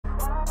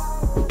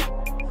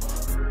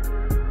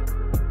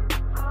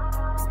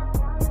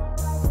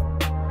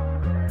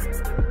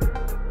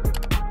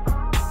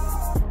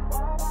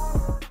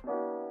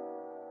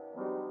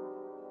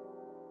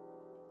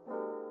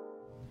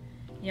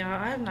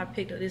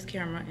picked up this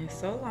camera in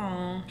so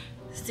long,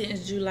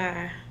 since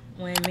July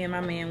when me and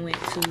my man went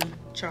to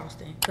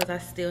Charleston, because I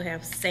still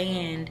have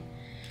sand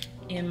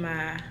in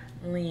my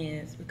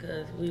lens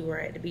because we were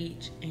at the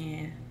beach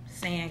and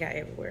sand got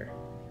everywhere.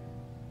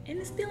 And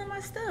it's still in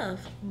my stuff.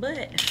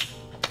 But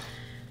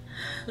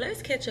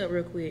let's catch up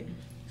real quick.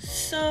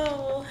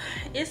 So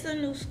it's a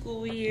new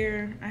school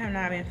year. I have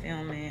not been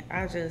filming.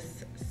 I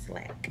just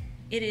slack.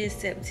 It is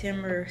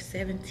September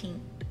 17th.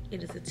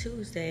 It is a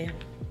Tuesday.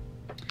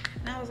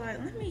 And I was like,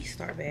 let me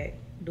start back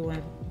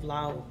doing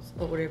vlogs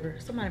or whatever.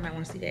 Somebody might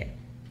want to see that.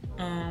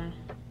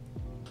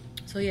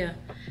 So yeah,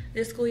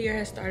 this school year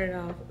has started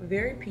off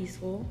very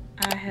peaceful.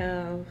 I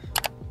have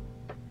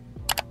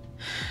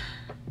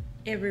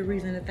every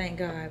reason to thank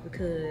God,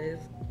 because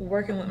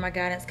working with my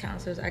guidance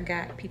counselors, I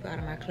got people out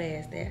of my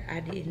class that I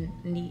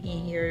didn't need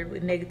in here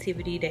with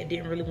negativity, that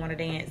didn't really want to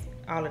dance,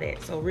 all of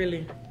that. So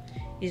really,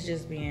 it's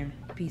just been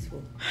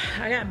peaceful.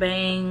 I got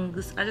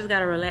bangs. I just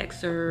got a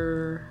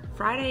relaxer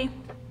Friday,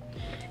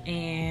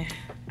 and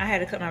I had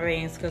to cut my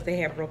bangs because they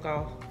had broke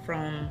off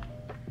from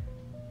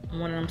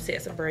one of them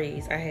sets of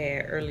braids I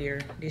had earlier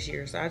this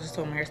year. So I just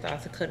told my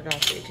hairstylist to cut it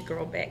off so it could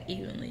grow back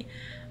evenly.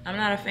 I'm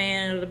not a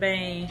fan of the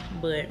bang,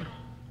 but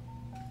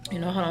you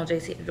know, hold on,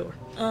 JC at the door.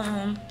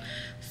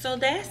 So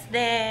that's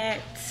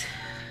that.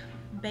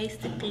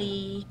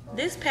 Basically,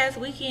 this past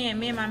weekend,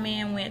 me and my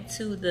man went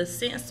to the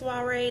scent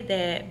soiree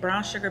that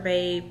Brown Sugar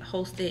Babe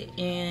hosted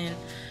in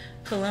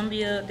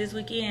Columbia this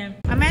weekend.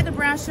 I'm at the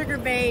Brown Sugar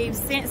Babe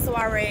scent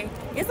soiree.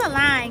 It's a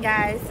line,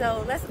 guys,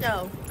 so let's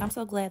go. I'm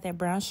so glad that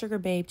Brown Sugar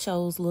Babe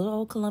chose little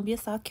old Columbia,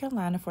 South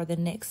Carolina for the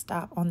next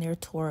stop on their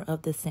tour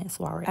of the scent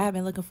soiree. I have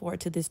been looking forward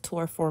to this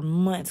tour for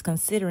months,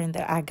 considering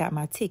that I got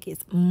my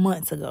tickets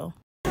months ago.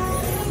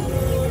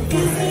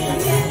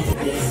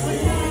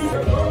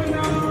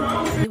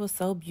 It was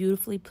so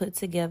beautifully put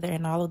together,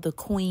 and all of the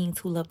queens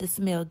who love to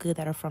smell good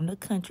that are from the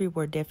country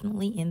were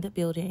definitely in the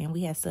building, and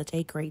we had such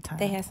a great time.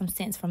 They had some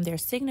scents from their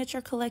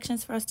signature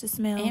collections for us to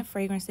smell, and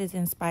fragrances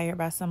inspired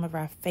by some of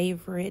our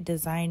favorite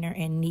designer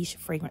and niche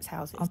fragrance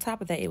houses. On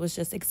top of that, it was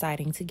just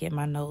exciting to get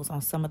my nose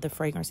on some of the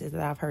fragrances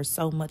that I've heard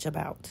so much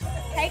about.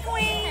 Hey,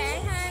 queen. Hey,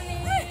 honey.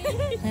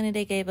 Honey,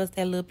 they gave us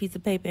that little piece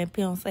of paper and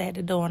pencil at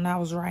the door, and I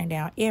was writing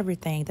down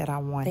everything that I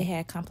wanted. They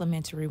had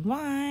complimentary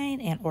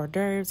wine and hors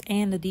d'oeuvres,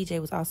 and the DJ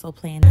was also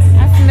playing.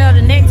 I smelled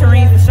the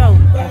nectarine for sure.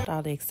 After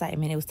all the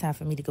excitement, it was time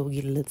for me to go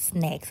get a little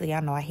snack. So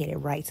y'all know I headed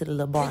right to the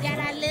little bar. We got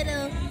our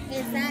little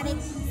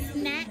exotic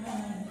snack.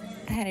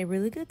 I had a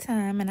really good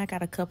time, and I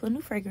got a couple of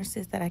new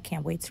fragrances that I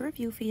can't wait to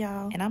review for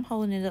y'all. And I'm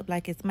holding it up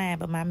like it's mine,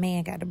 but my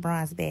man got the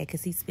bronze bag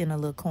because he spent a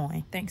little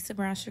coin. Thanks to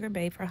Brown Sugar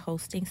Babe for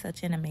hosting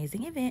such an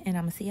amazing event, and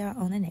I'm gonna see y'all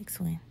on the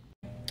next one.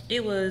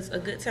 It was a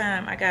good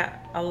time. I got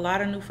a lot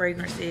of new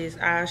fragrances.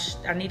 I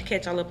need to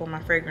catch y'all up on my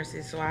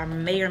fragrances, so I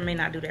may or may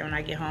not do that when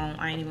I get home.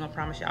 I ain't even gonna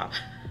promise y'all,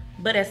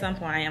 but at some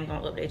point I am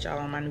gonna update y'all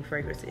on my new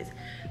fragrances.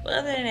 But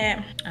other than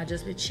that, I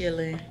just been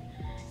chilling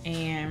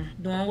and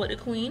doing what the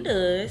queen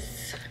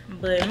does.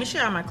 But let me show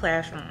y'all my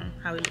classroom,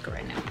 how we look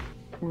right now.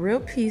 Real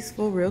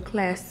peaceful, real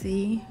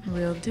classy,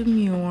 real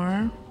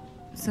demure.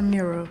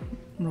 Samira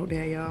wrote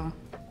that, y'all.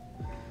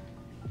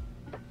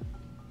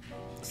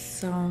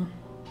 So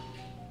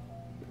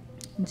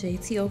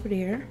JT over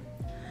there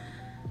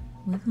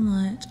with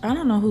lunch. I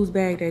don't know whose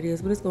bag that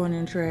is, but it's going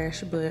in the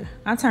trash. But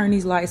I turn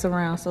these lights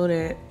around so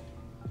that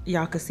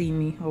y'all can see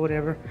me or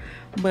whatever.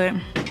 But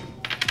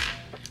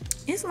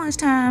it's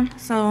lunchtime,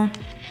 so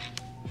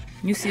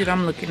you see what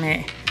I'm looking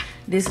at.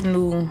 This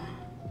new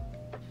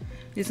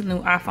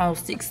iPhone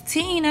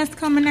 16 that's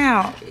coming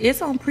out.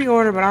 It's on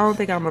pre-order, but I don't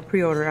think I'm a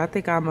pre-order. I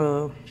think I'm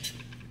a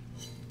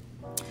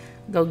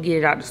go get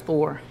it out the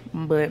store.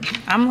 But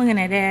I'm looking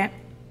at that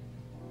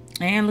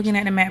and looking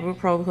at the MacBook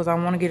Pro because I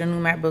want to get a new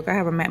MacBook. I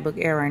have a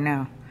MacBook Air right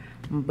now.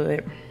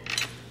 But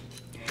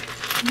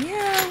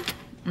yeah,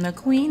 the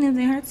queen is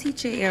in her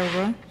teacher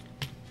era.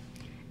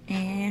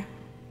 And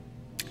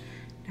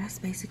that's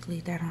basically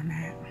that on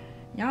that.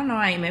 Y'all know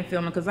I ain't been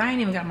filming because I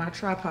ain't even got my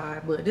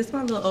tripod, but this is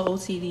my little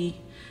OOTD.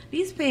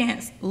 These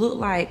pants look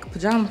like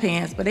pajama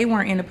pants, but they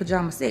weren't in the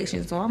pajama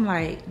section. So I'm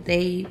like,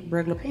 they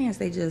regular pants,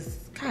 they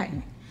just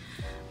cotton.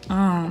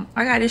 I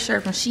got this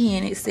shirt from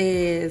Shein. It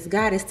says,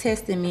 God is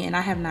testing me and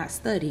I have not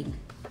studied.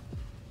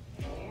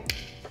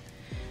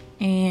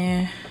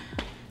 And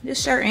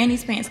this shirt and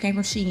these pants came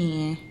from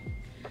Shein.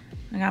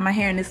 I got my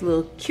hair in this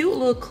little cute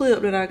little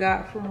clip that I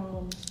got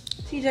from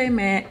TJ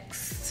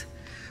Maxx.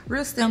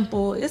 Real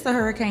simple. It's a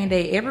hurricane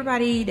day.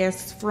 Everybody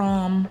that's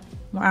from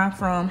where I'm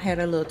from had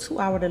a little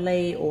 2-hour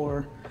delay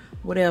or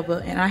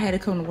whatever, and I had to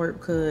come to work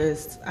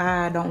because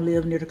I don't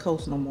live near the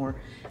coast no more,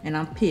 and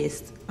I'm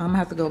pissed. I'm gonna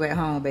have to go back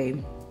home,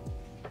 baby,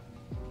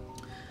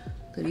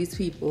 because these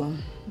people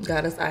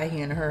got us out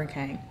here in a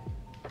hurricane.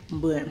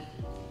 But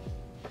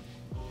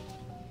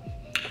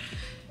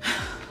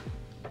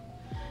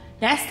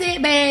that's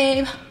it,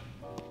 babe.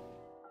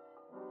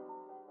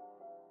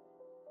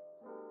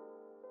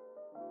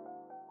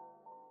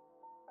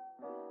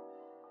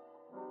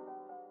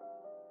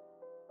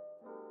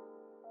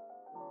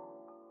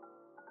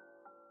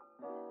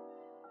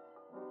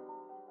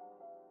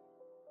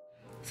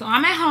 So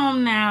I'm at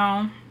home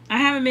now. I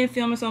haven't been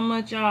filming so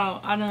much,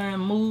 y'all. I done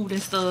moved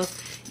and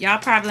stuff. Y'all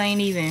probably ain't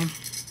even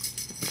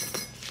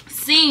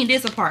seen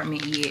this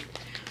apartment yet.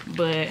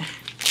 But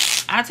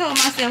I told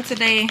myself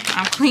today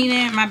I'm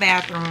cleaning my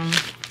bathroom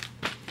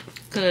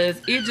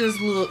because it just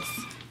looks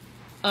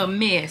a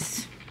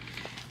mess.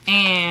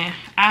 And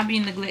I'll be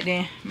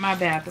neglecting my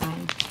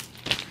bathroom.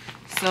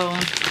 So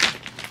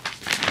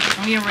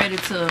I'm getting ready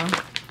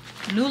to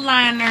new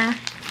liner,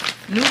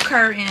 new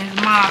curtains,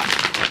 mop.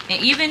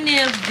 And even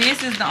if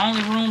this is the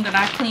only room that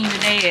I clean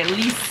today, at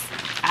least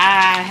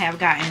I have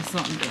gotten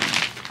something done.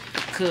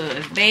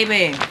 Cause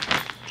baby,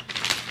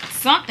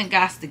 something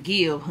got to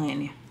give,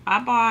 honey.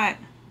 I bought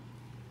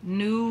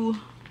new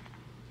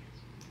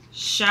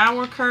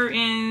shower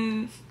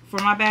curtains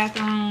for my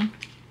bathroom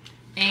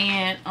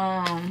and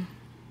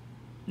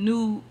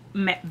new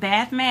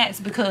bath mats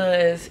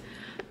because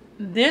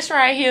this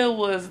right here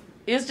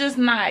it's just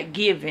not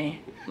giving.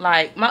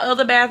 Like my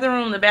other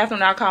bathroom, the bathroom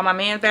that I call my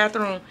man's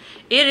bathroom,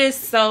 it is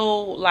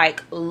so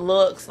like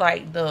looks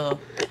like the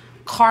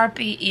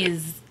carpet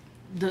is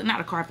not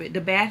the carpet, the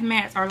bath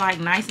mats are like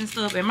nice and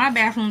stuff, and my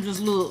bathroom just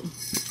look.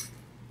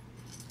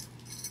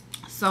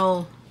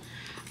 So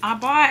I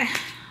bought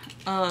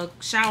a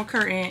shower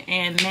curtain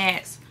and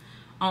mats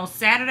on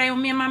Saturday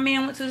when me and my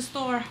man went to the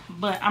store,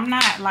 but I'm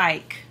not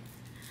like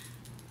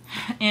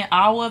in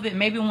all of it.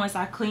 Maybe once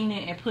I clean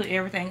it and put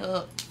everything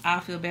up,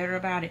 I'll feel better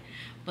about it.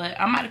 But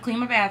I'm about to clean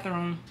my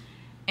bathroom,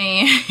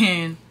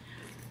 and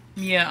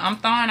yeah, I'm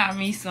throwing out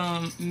me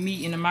some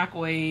meat in the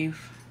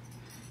microwave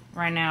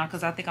right now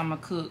because I think I'm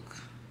gonna cook.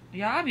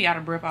 Y'all, I be out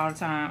of breath all the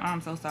time. I'm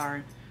so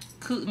sorry.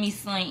 Cook me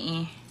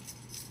something,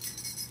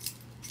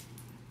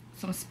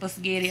 some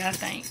spaghetti, I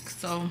think.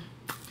 So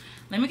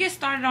let me get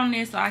started on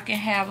this so I can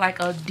have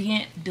like a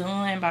dent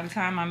done by the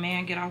time my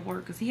man get off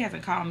work, because he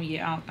hasn't called me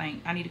yet. I don't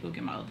think. I need to go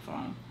get my other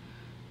phone.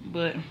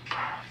 But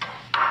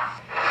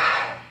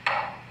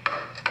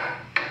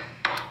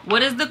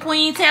what is the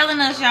queen telling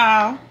us,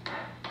 y'all?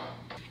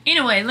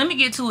 Anyway, let me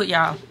get to it,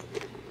 y'all.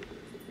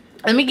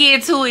 Let me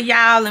get to it,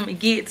 y'all. Let me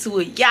get to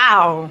it,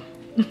 y'all.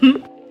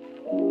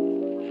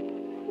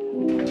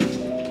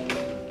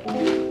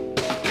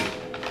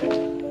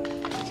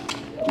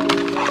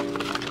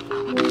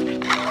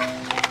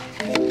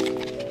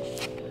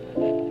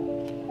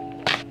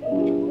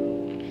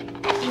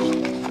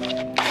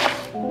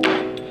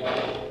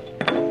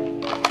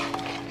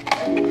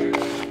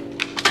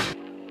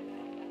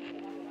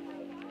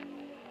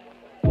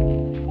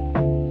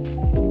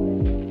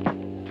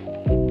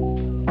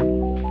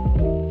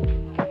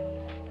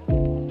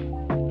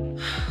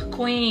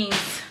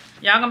 Queens,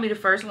 y'all gonna be the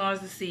first ones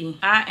to see.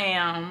 I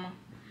am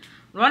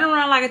running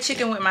around like a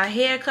chicken with my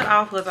head cut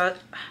off because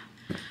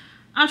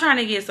I'm trying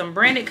to get some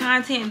branded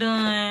content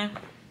done.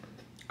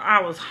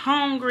 I was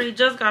hungry,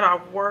 just got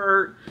off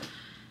work.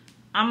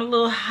 I'm a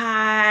little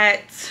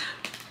hot.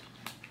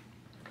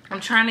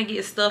 I'm trying to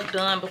get stuff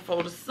done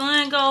before the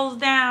sun goes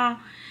down.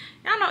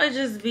 Y'all know it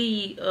just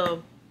be a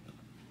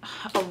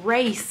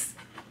race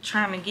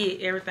trying to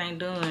get everything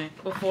done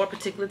before a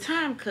particular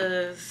time,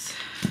 because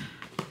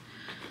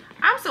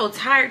I'm so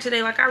tired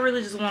today. Like, I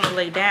really just want to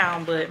lay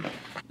down. But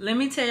let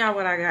me tell y'all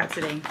what I got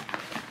today.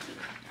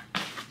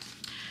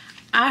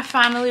 I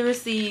finally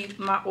received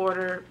my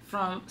order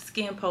from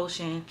Skin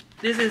Potion.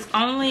 This is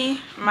only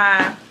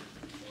my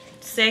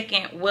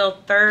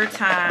third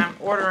time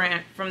ordering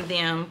from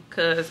them,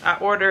 because I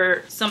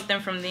ordered something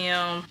from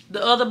them,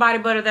 the other body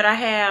butter that I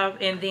have,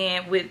 and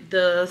then with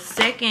the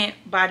second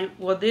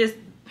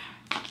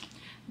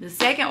the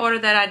second order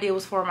that I did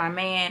was for my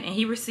man, and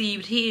he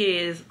received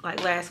his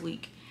like last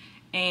week.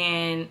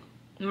 And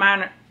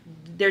mine,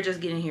 they're just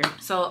getting here.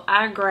 So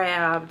I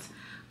grabbed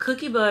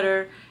cookie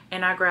butter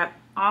and I grabbed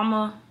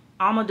Alma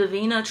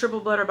Divina triple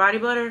butter body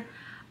butter.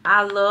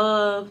 I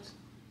loved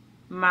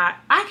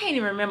I can't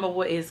even remember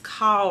what it's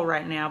called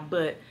right now,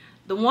 but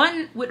the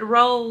one with the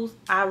rose,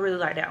 I really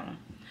like that one.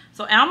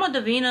 So Alma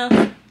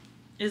Divina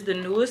is the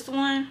newest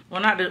one.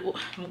 Well, not the,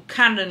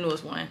 kind of the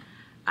newest one.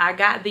 I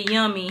got the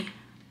yummy,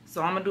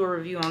 so I'm gonna do a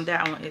review on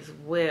that one as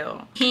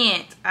well.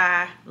 Hint,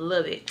 I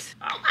love it.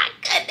 Oh my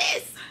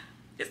goodness.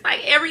 It's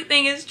like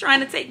everything is trying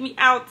to take me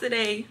out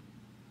today.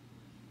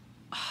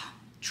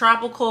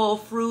 Tropical,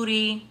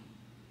 fruity,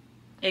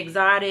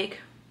 exotic.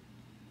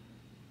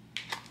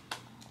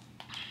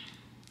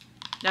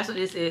 That's what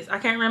this is. I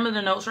can't remember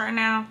the notes right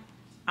now.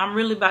 I'm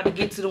really about to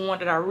get to the one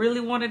that I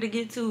really wanted to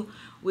get to,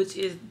 which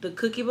is the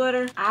cookie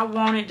butter. I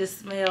want it to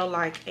smell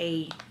like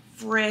a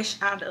fresh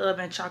out the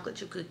oven chocolate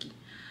chip cookie.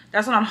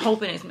 That's what I'm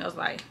hoping it smells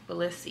like, but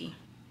let's see.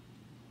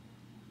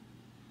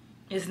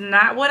 It's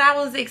not what I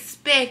was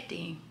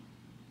expecting.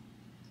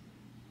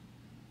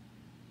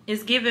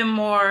 It's giving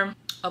more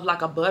of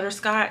like a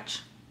butterscotch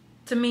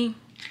to me,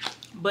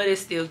 but it's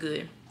still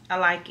good. I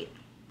like it.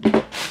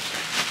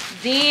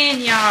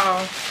 Then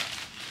y'all,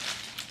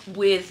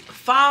 with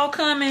fall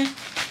coming,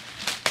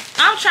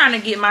 I'm trying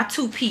to get my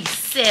two-piece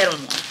set on.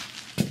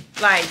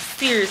 Like,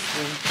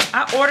 seriously.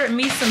 I ordered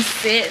me some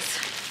sets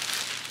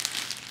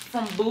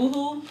from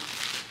Boohoo.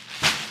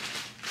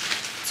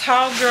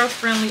 tall girl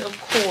friendly, of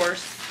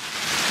course.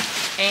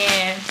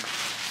 And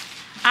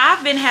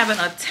I've been having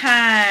a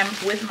time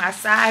with my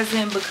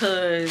sizing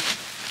because,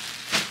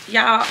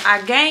 y'all,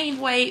 I gained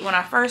weight when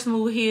I first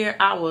moved here.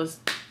 I don't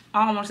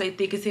want to say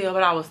thick as hell,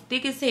 but I was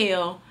thick as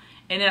hell.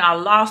 And then I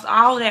lost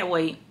all that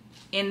weight.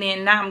 And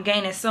then now I'm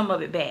gaining some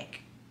of it back.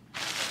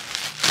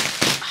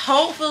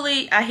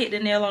 Hopefully, I hit the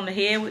nail on the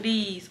head with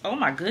these. Oh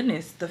my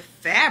goodness, the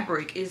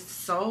fabric is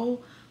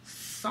so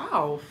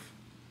soft.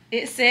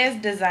 It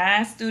says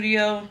Design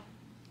Studio.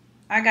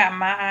 I got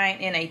mine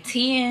in a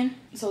 10.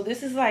 So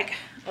this is like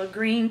a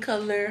green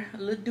color, a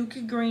little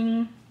dookie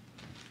green,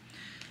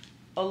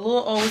 a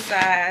little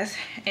oversized,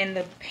 and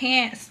the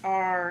pants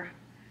are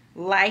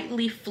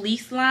lightly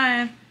fleece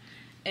lined,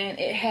 and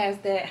it has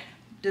that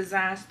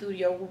Design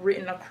Studio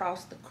written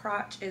across the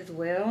crotch as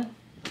well.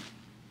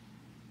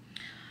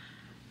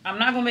 I'm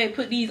not gonna be able to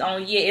put these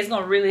on yet. It's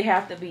gonna really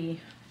have to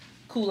be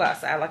cool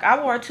outside. Like, I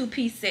wore a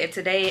 2-piece set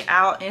today.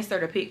 I'll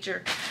insert a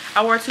picture.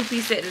 I wore a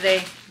 2-piece set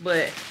today,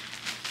 but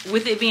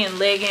with it being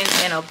leggings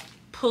and a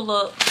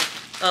pull-up,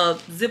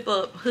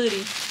 zip-up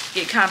hoodie,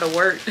 it kind of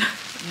worked.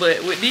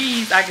 But with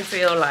these, I can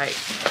tell, like,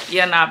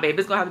 yeah, nah, babe,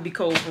 it's gonna have to be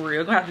cold for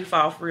real. It's gonna have to be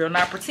fall for real.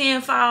 Not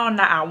pretend fall,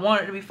 not I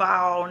want it to be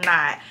fall,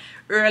 not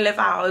early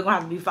fall. It's gonna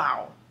have to be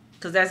fall,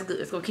 because that's good.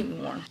 It's gonna keep me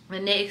warm.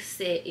 The next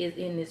set is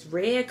in this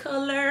red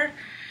color.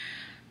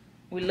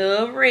 We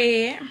love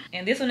red.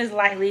 And this one is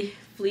lightly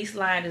fleece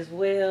lined as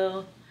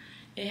well.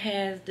 It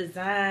has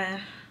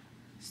Design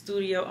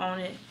Studio on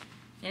it.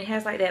 And it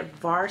has like that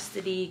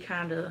varsity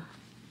kind of,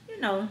 you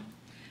know,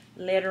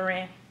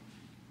 lettering.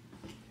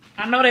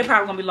 I know they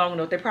probably gonna be long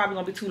enough. They're probably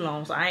gonna be too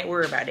long, so I ain't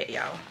worried about that,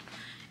 y'all.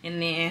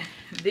 And then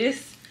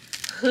this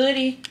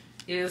hoodie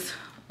is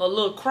a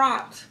little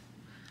cropped,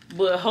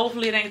 but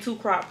hopefully it ain't too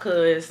cropped,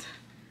 because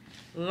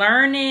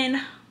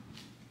learning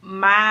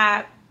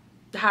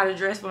how to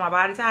dress for my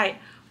body type,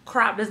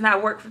 crop does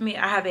not work for me.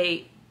 I have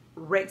a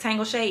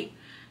rectangle shape,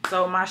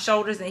 so my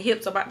shoulders and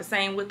hips are about the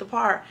same width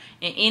apart,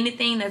 and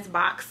anything that's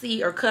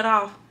boxy or cut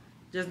off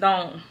just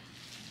don't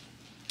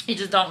do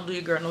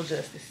your girl no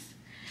justice.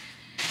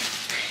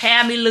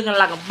 Have me looking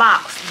like a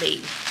box,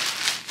 baby.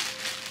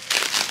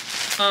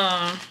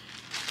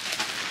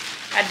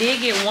 I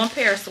did get one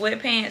pair of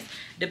sweatpants.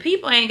 The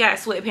people ain't got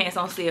sweatpants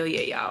on sale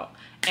yet, y'all,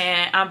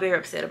 and I'm very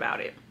upset about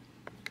it.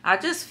 I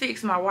just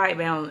fixed my white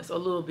balance a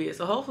little bit,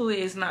 so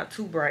hopefully it's not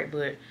too bright.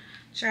 But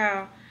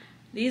child,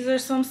 these are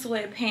some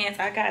sweatpants.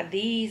 I got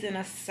these in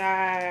a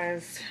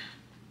size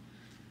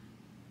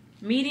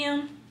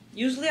medium.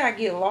 Usually I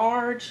get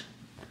large.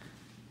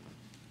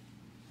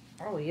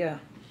 Oh yeah.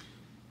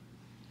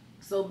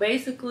 So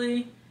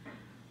basically,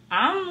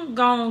 I'm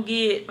gonna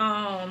get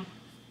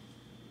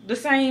the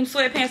same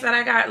sweatpants that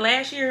I got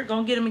last year.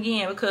 Gonna get them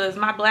again, because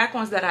my black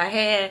ones that I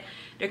had,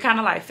 they're kind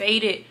of like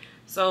faded.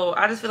 So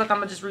I just feel like I'm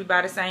gonna just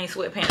rebuy the same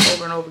sweatpants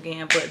over and over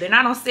again. But they're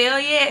not on sale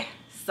yet,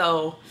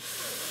 so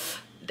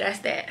that's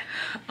that.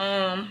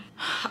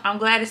 I'm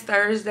glad it's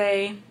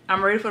Thursday.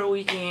 I'm ready for the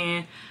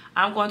weekend.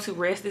 I'm going to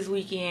rest this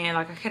weekend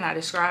like I cannot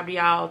describe to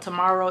y'all.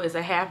 Tomorrow is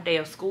a half day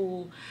of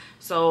school,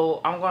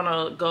 so I'm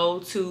gonna go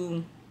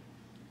to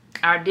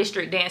our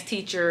district dance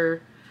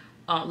teacher,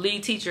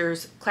 lead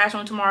teacher's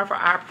classroom tomorrow for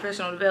our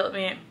professional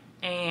development.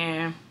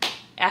 And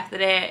after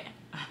that,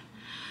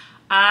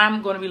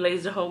 I'm gonna be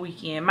lazy the whole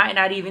weekend. Might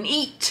not even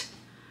eat.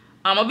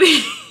 I'm gonna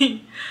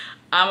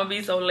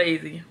be so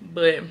lazy.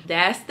 But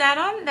that's that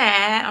on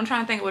that. I'm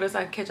trying to think what else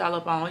I can catch y'all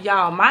up on.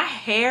 Y'all, my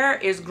hair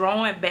is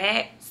growing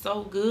back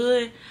so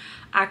good.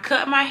 I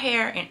cut my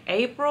hair in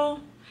April,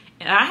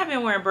 and I have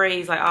been wearing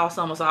braids like all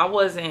summer, so I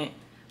wasn't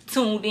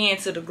tuned in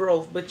to the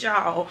growth. But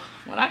y'all,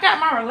 when I got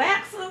my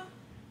relaxer,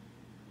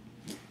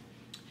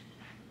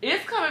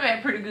 it's coming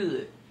back pretty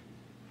good.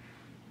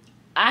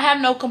 I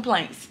have no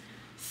complaints.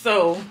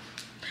 So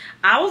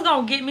I was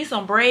gonna get me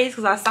some braids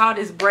because I saw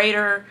this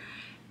braider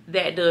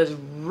that does a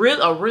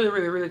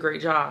really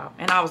great job,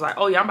 and I was like,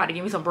 oh yeah, I'm about to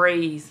get me some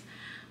braids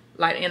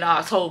like in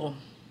October.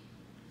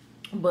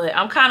 But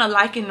I'm kind of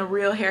liking the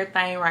real hair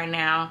thing right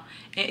now,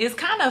 and it's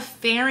kind of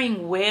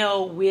faring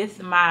well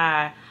with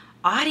my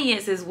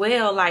audience as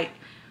well. Like,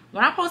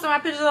 when I posted my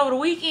pictures over the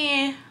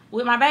weekend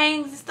with my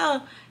bangs and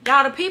stuff,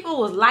 y'all, the people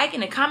was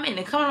liking and commenting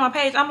and coming on my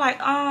page. I'm like,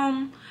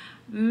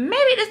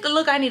 maybe this the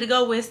look I need to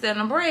go with instead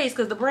of the braids,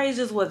 because the braids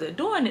just wasn't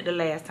doing it the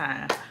last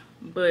time.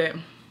 But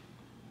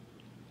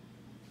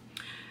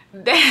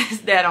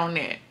that's that on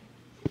that.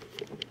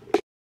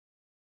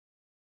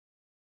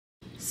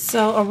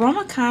 So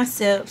Aroma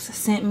Concepts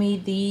sent me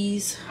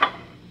these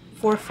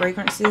 4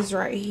 fragrances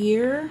right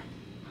here,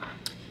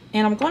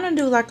 and I'm going to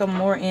do like a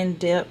more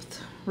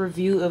in-depth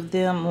review of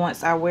them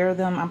once I wear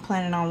them. I'm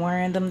planning on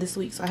wearing them this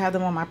week, so I have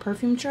them on my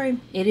perfume tray.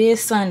 It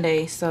is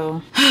Sunday,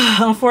 so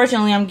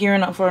unfortunately I'm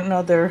gearing up for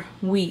another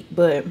week.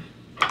 But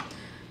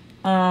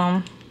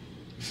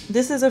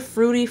this is a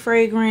fruity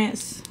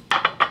fragrance.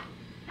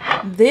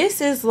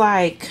 This is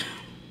like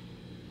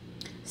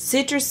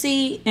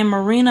citrusy, and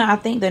Marina, I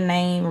think the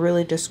name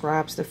really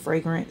describes the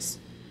fragrance.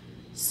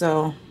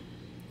 So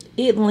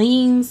it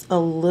leans a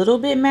little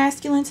bit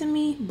masculine to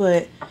me,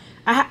 but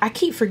I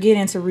keep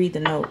forgetting to read the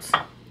notes.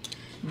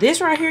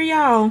 This right here,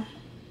 y'all,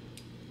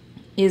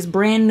 is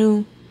brand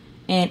new,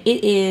 and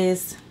it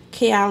is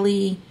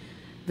Kylie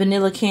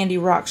Vanilla Candy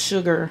Rock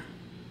Sugar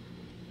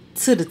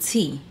to the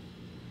T.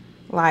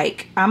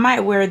 Like, I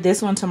might wear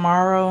this one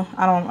tomorrow.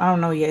 I don't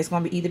know yet. It's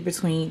gonna be either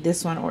between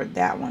this one or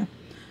that one.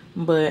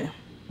 But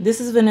this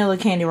is Vanilla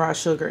Candy Rock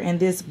Sugar, and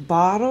this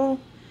bottle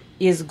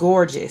is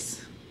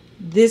gorgeous.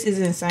 This is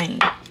insane.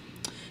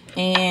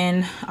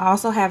 And I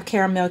also have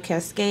Caramel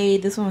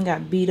Cascade. This one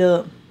got beat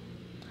up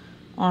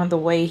on the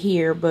way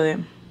here, but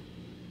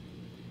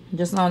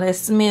just know that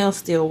smell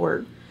still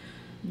works.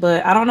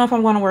 But I don't know if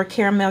I'm going to wear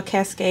Caramel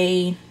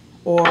Cascade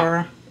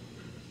or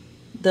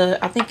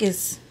I think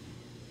it's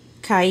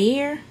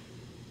Concierge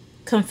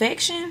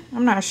Confection.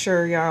 I'm not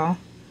sure, y'all,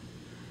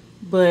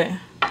 but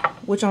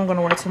which I'm going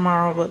to wear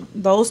tomorrow. But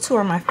those two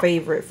are my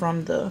favorite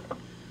from the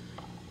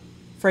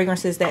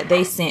fragrances that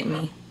they sent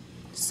me.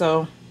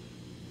 So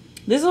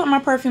this is what my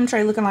perfume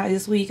tray looking like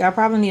this week. I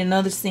probably need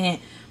another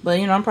scent, but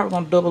you know, I'm probably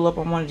going to double up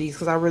on one of these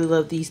because I really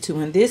love these two.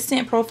 And this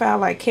scent profile,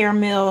 like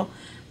caramel,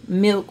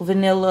 milk,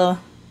 vanilla,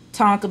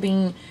 tonka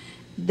bean,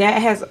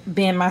 that has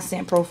been my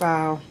scent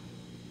profile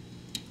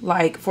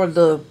like for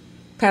the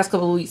past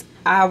couple of weeks.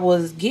 I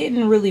was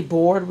getting really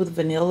bored with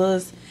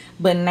vanillas,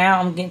 but now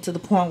I'm getting to the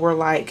point where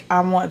like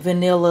I want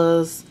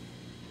vanillas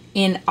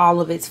in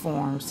all of its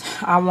forms.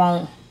 I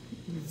want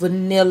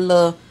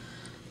vanilla,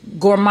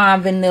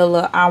 gourmand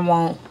vanilla, I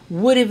want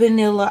woody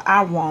vanilla,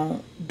 I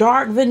want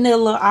dark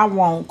vanilla, I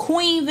want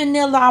queen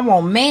vanilla, I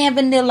want man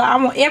vanilla, I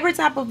want every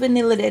type of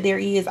vanilla that there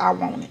is, I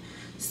want it.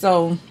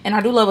 So, and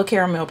I do love a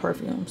caramel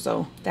perfume,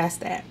 so that's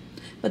that.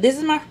 But this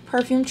is my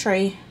perfume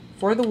tray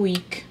for the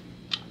week.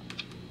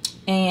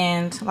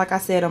 And like I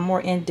said, a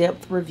more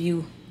in-depth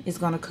review is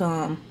going to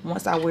come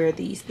once I wear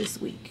these this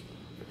week.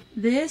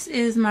 This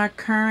is my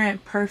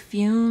current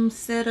perfume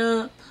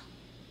setup.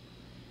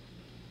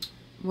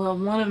 Well,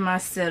 one of my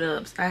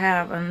setups. I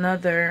have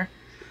another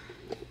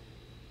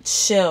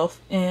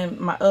shelf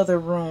in my other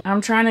room.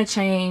 I'm trying to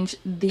change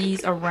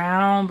these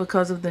around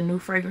because of the new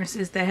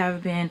fragrances that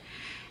have been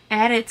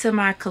added to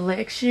my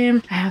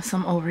collection. I have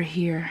some over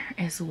here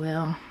as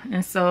well.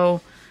 And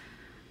so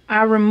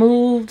I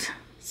removed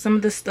some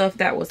of the stuff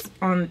that was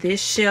on this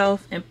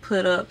shelf and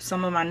put up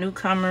some of my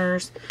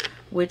newcomers,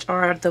 which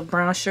are the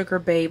Brown Sugar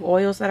Babe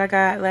oils that I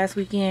got last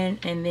weekend.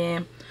 And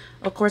then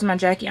of course my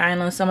Jackie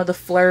Island, some of the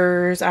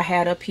Fleurs I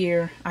had up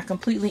here. I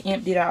completely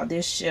emptied out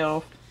this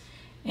shelf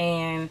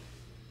and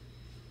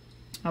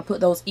I put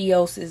those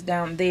EOS's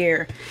down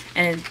there.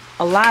 And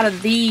a lot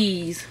of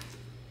these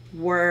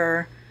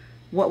were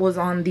what was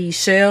on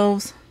these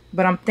shelves,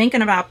 but I'm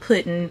thinking about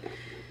putting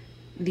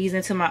these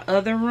into my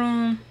other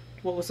room,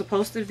 what was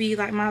supposed to be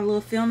like my little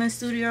filming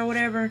studio or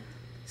whatever.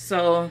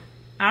 So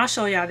I'll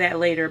show y'all that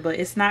later, but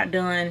it's not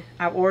done.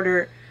 I've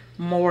ordered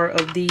more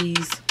of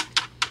these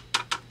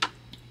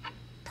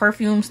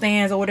perfume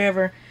stands or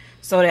whatever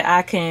so that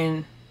I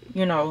can,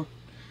 you know,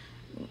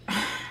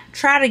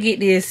 try to get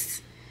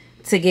this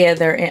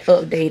together and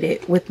update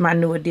it with my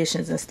new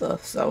additions and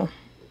stuff. So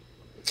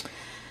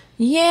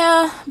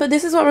yeah, but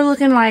this is what we're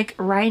looking like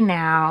right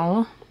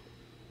now.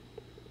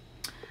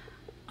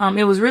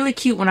 It was really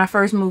cute when I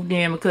first moved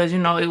in because, you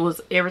know, it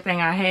was everything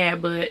I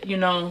had. But, you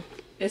know,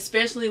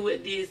 especially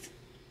with this,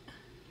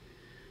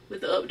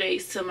 with the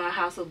updates to my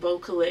House of Beau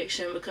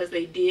collection, because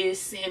they did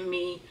send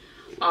me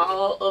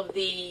all of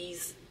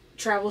these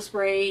travel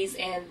sprays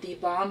and the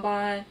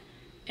bonbon.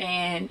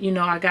 And, you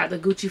know, I got the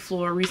Gucci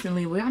floor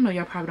recently. Well, I know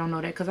y'all probably don't know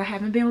that because I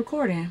haven't been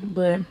recording.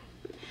 But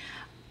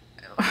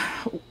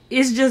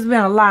it's just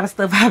been a lot of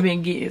stuff I've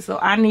been getting, so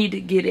I need to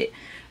get it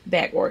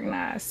back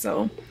organized.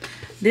 So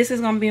this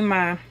is gonna be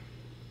my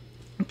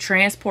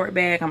transport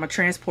bag. I'm gonna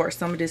transport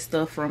some of this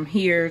stuff from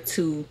here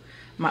to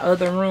my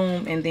other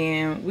room, and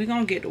then we're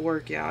gonna get to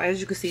work, y'all. As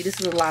you can see, this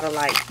is a lot of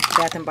like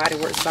Bath and Body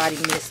Works body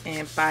mist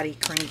and body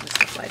creams and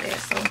stuff like that.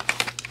 So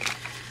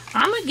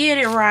I'm gonna get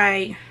it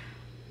right.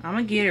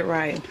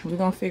 We're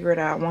gonna figure it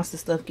out once the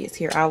stuff gets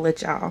here. I'll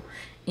let y'all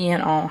in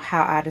on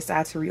how I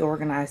decide to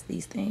reorganize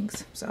these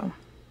things. So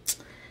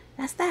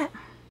that's that.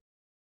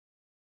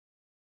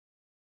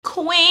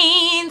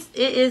 Queens,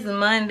 it is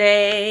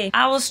Monday.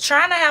 I was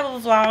trying to have a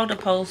vlog to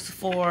post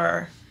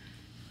for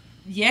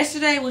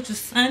yesterday, which was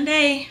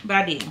Sunday, but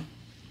I didn't.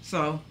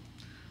 So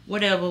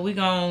whatever, we're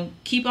gonna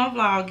keep on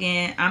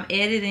vlogging. I'm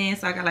editing,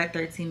 so I got like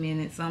 13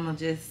 minutes. So I'm gonna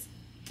just,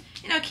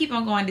 you know, keep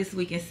on going this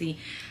week and see.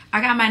 I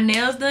got my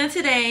nails done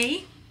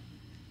today.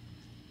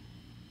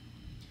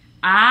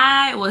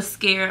 I was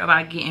scared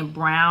about getting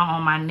brown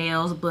on my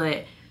nails,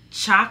 but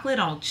chocolate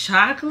on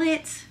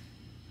chocolate,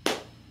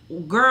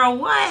 girl,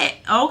 what?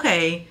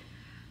 Okay,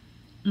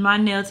 my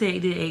nail tech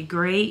did a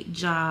great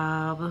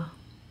job.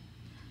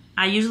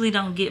 I usually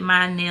don't get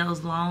my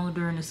nails long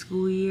during the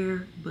school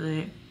year,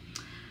 but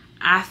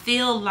I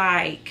feel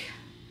like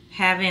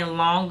having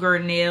longer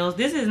nails,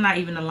 this is not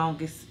even the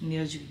longest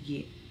nails you can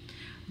get,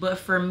 but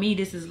for me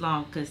this is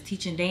long because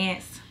teaching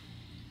dance,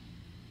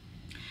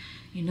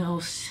 you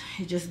know,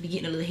 it just be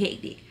getting a little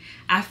hectic.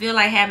 I feel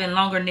like having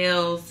longer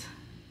nails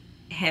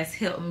has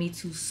helped me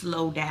to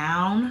slow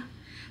down,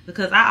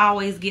 because I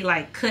always get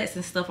like cuts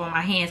and stuff on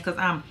my hands because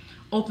I'm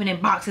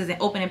opening boxes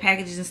and opening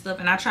packages and stuff,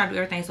 and I try to do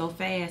everything so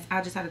fast.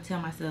 I just have to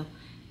tell myself,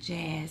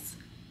 Jazz,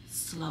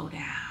 slow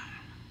down.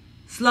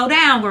 Slow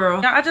down,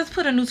 girl. Now, I just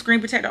put a new screen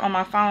protector on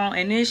my phone,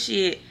 and this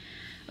shit,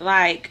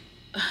 like,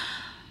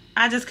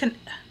 I just can,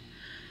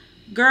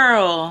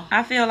 girl,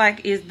 I feel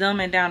like it's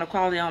dumbing down the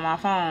quality on my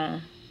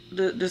phone.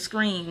 The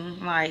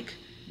screen, like,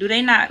 do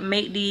they not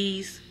make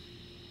these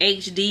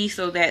HD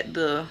so that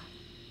the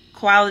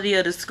quality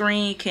of the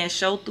screen can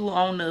show through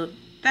on the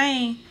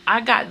thing? I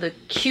got the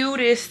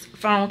cutest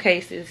phone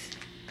cases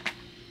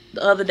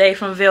the other day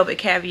from Velvet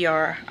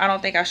Caviar. I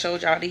don't think I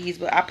showed y'all these,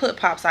 but I put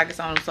pop sockets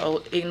on them,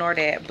 so ignore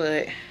that.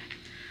 But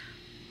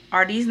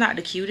are these not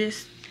the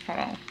cutest? Hold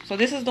on. So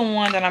this is the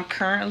one that I'm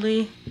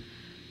currently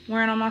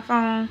wearing on my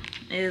phone.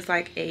 It is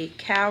like a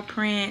cow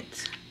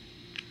print.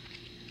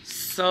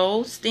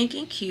 So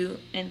stinking cute.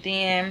 And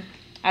then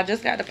I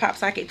just got the pop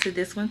socket to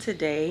this one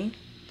today,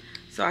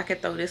 so I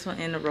could throw this one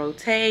in the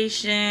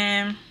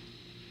rotation.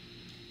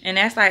 And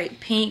that's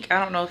like pink.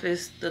 I don't know if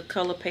it's the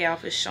color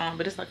payoff is showing,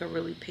 but it's like a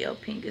really pale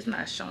pink. It's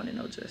not showing it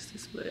no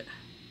justice, but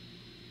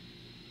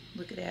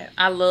look at that.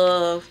 I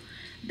love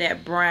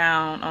that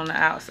brown on the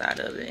outside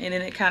of it, and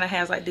then it kind of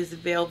has like this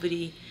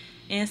velvety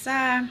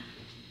inside.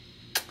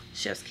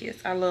 Chef's kiss.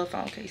 I love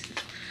phone cases.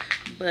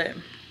 But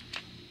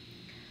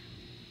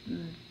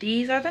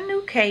these are the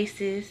new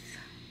cases.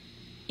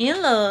 In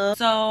love.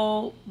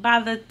 So by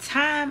the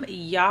time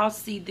y'all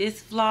see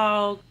this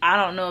vlog, I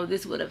don't know if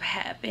this would have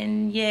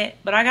happened yet,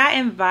 but I got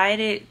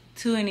invited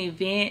to an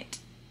event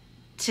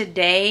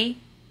today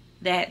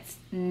that's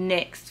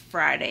next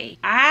Friday.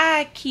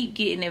 I keep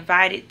getting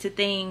invited to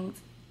things,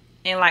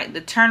 and like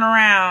the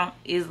turnaround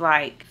is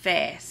like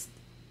fast,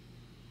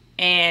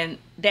 and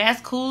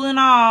that's cool and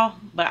all,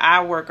 but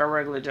I work a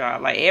regular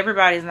job. Like,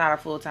 everybody's not a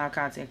full-time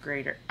content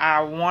creator.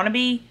 I want to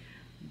be,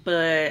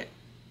 but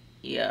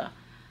yeah,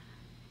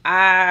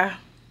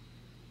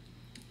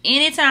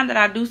 anytime that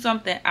I do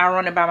something, I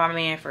run it by my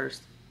man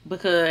first,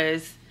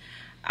 because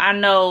I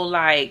know,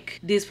 like,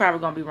 this is probably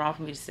gonna be wrong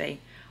for me to say,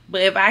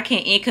 but if I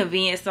can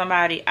inconvenience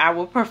somebody, I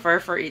would prefer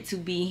for it to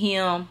be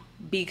him,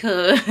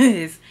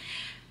 because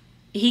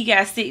he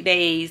got sick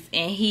days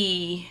and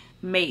he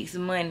makes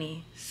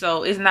money.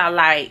 So it's not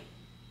like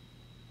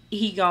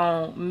he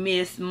gonna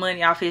miss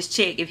money off his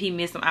check if he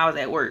missed some hours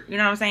at work. You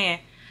know what I'm saying?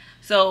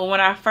 So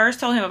when I first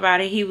told him about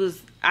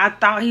it, I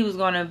thought he was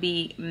gonna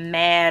be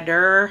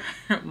madder,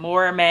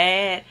 more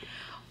mad,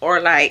 or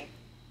like,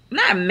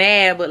 not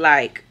mad, but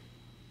like,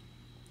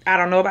 I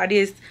don't know about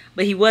this,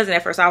 but he wasn't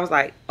at first. I was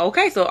like,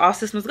 okay, so all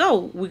systems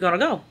go, we're gonna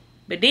go.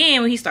 But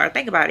then when he started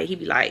thinking about it, he'd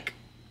be like,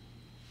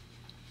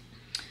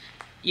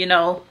 you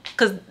know,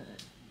 because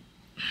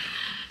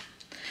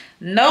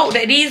note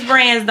that these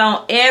brands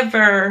don't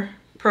ever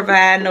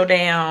provide no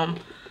damn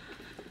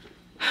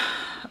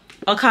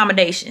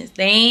accommodations.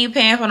 They ain't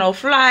paying for no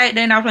flight,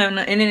 they're not paying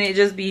no, and then it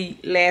just be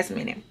last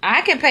minute.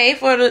 I can pay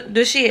for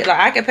the shit, like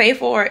I can pay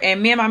for it,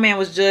 and me and my man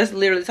was just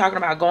literally talking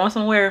about going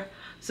somewhere,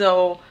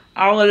 so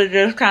I would have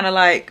just kind of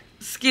like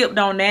skipped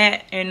on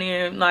that and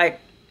then like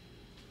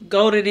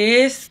go to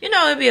this, you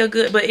know. It'd be a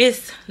good, but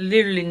it's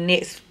literally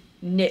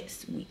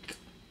next week,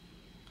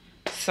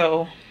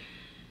 so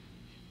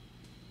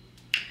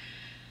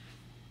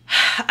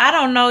I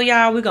don't know,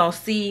 y'all. We're gonna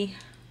see.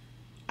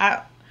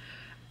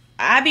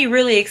 I'd be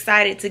really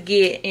excited to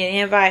get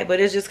an invite, but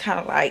it's just kind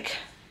of like,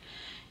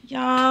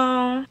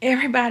 y'all,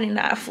 everybody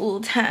not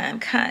full-time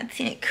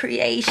content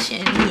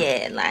creation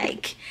yet.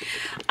 Like,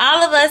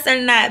 all of us are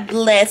not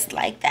blessed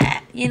like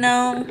that, you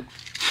know?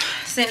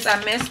 Since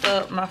I messed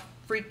up my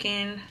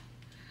freaking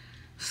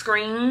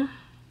screen,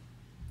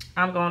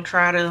 I'm gonna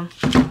try to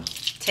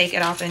take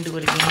it off and do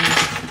it again.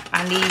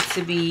 I need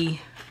to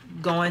be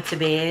going to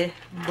bed,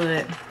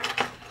 but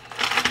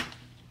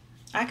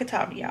I could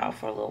talk to y'all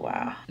for a little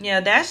while.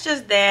 Yeah, that's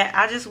just that.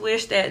 I just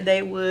wish that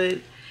they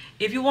would,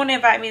 if you want to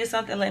invite me to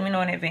something, let me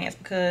know in advance,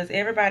 because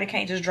everybody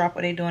can't just drop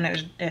what they're doing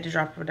at the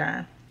drop of a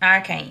dime. I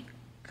can't,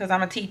 because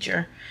I'm a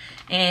teacher,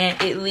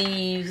 and it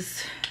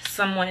leaves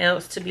someone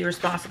else to be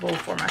responsible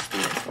for my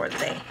students for the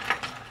day.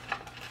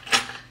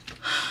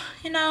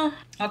 You know,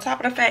 on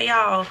top of the fact,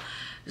 y'all,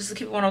 just to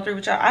keep it 103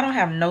 with y'all, I don't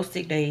have no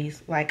sick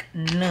days, like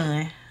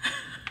none.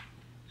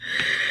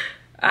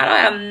 I don't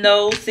have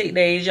no sick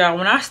days, y'all.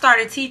 When I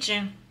started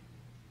teaching,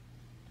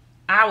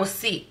 I was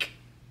sick.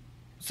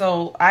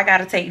 So I got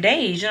to take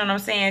days, you know what I'm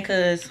saying?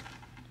 Because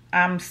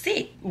I'm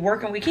sick.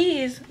 Working with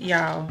kids,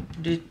 y'all,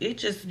 it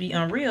just be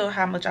unreal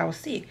how much I was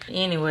sick.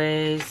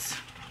 Anyways,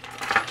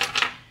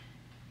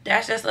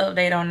 that's just an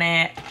update on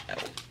that.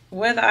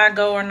 Whether I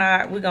go or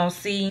not, we're going to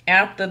see.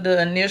 After the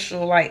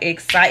initial, like,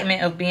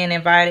 excitement of being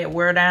invited,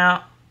 wore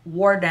down,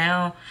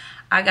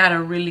 I got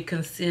to really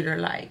consider,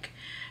 like,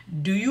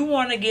 do you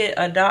want to get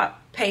a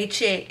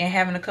paycheck and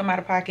having to come out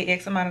of pocket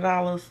X amount of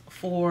dollars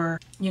for,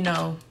 you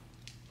know,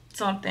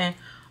 something?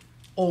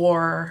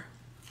 Or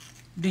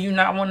do you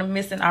not want to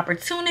miss an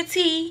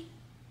opportunity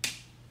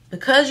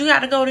because you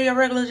got to go to your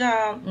regular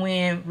job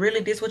when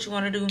really this what you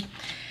want to do?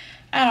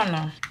 I don't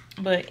know.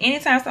 But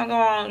anytime something go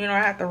on, you know, I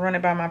have to run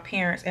it by my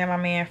parents and my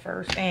man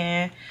first.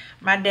 And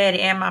my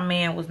daddy and my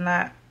man was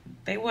not,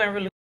 they wasn't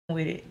really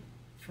with it,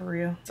 for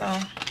real. So,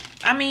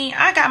 I mean,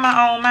 I got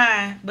my own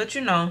mind. But,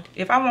 you know,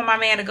 if I want my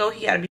man to go,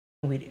 he got to be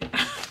with it.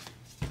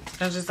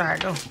 That's just how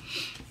it go.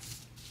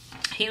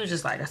 He was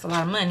just like, that's a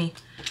lot of money.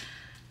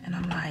 And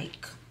I'm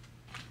like,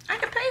 I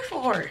can pay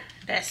for it.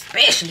 That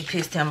especially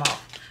pissed him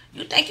off.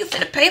 You think you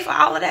finna pay for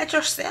all of that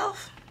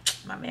yourself?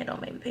 My man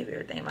don't make me pay for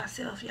everything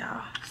myself,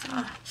 y'all.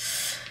 So,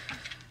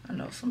 I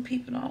know some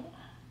people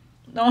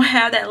don't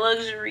have that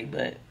luxury,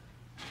 but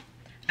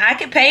I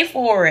can pay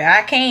for it.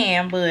 I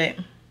can, but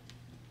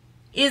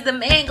is the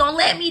man gonna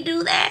let me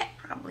do that?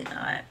 Probably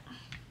not.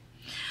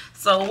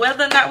 So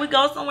whether or not we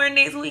go somewhere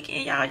next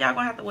weekend, y'all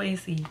gonna have to wait and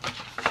see.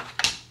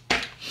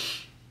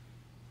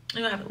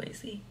 You're gonna have to wait and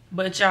see.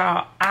 But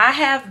y'all, I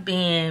have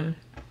been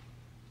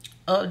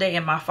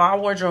updating my fall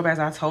wardrobe as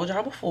I told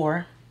y'all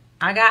before.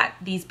 I got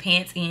these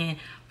pants in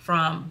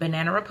from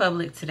Banana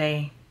Republic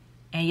today.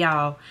 And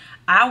y'all,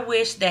 I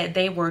wish that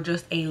they were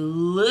just a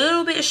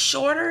little bit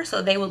shorter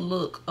so they would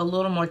look a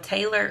little more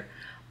tailored.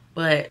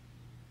 But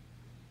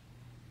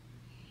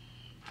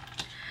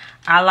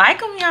I like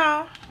them,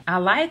 y'all. I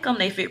like them.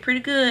 They fit pretty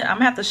good. I'm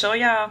gonna have to show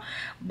y'all.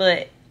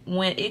 But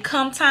when it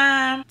come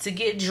time to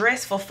get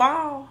dressed for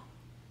fall,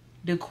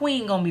 the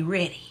queen gonna be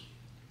ready.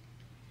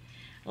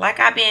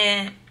 Like I've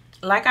been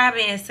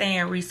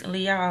saying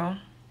recently, y'all.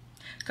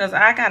 Because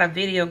I got a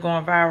video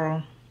going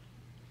viral.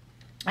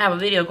 I have a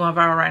video going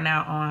viral right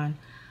now on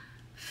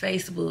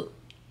Facebook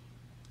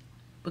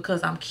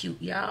because I'm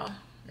cute, y'all.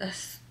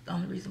 That's the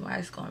only reason why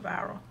it's going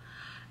viral.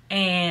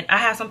 And I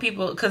have some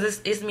people,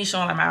 because it's me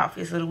showing like my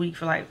outfits of the week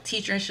for like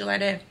teacher and shit like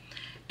that.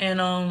 And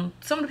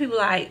some of the people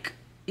like,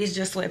 it's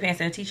just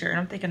sweatpants and a t-shirt. And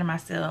I'm thinking to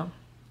myself,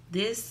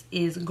 this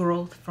is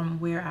growth from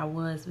where I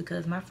was.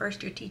 Because my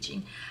first year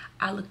teaching,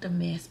 I looked a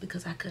mess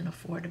because I couldn't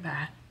afford to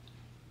buy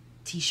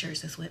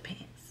t-shirts and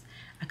sweatpants.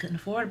 I couldn't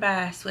afford to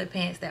buy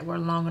sweatpants that were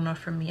long enough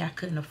for me. I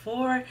couldn't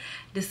afford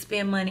to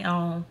spend money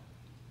on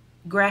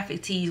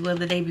graphic tees,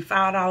 whether they be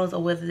 $5 or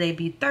whether they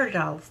be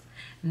 $30.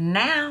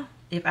 Now,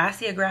 if I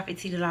see a graphic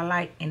tee that I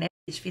like and that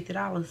is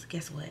 $50,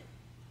 guess what?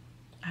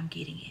 I'm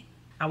getting it.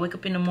 I wake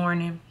up in the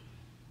morning.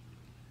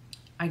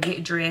 I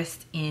get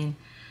dressed in,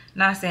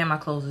 not saying my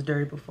clothes are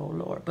dirty before,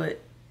 Lord, but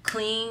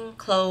clean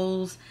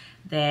clothes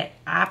that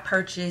I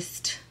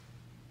purchased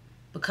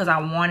because I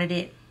wanted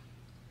it.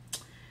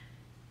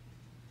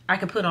 I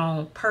can put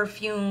on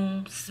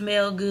perfume,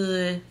 smell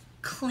good,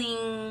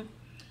 clean,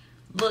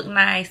 look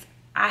nice.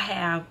 I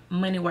have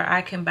money where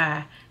I can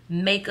buy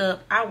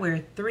makeup. I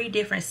wear 3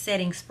 different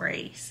setting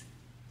sprays.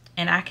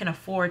 And I can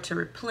afford to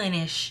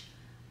replenish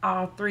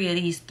all 3 of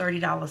these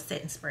 $30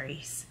 setting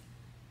sprays.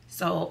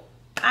 So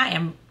I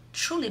am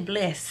truly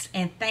blessed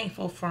and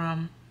thankful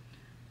from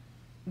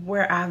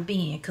where I've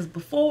been. Because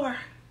before,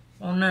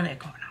 well, none of that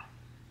going on.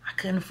 I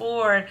couldn't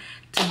afford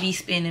to be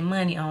spending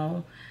money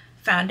on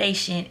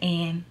foundation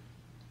and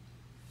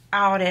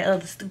all that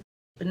other stupid.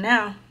 But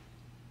now,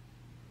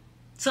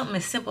 something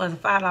as simple as a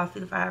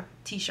 $5.55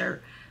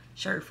 t-shirt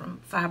shirt from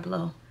Five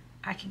Below,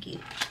 I can get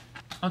it.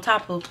 On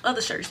top of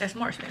other shirts that's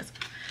more expensive.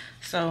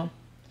 So,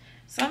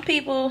 some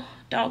people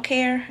don't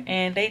care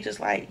and they just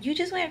like, you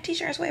just wear a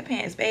t-shirt and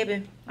sweatpants,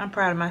 baby. I'm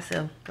proud of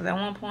myself. Because at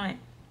one point,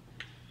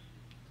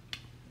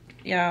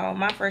 y'all,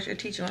 my first year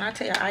teacher, when I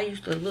tell you, I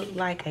used to look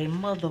like a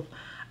mother.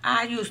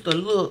 I used to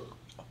look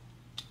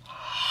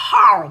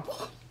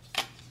horrible.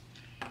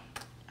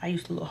 I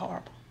used to look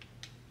horrible.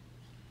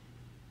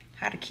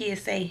 How the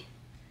kids say,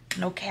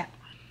 no cap.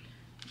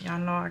 Y'all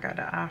know I got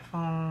the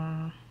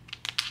iPhone,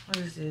 what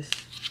is this?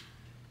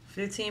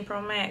 15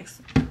 Pro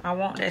Max. I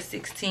want that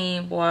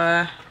 16,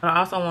 boy. But I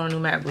also want a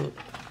new MacBook.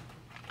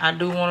 I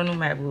do want a new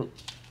MacBook.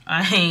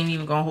 I ain't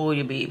even gonna hold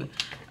you, baby.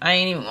 I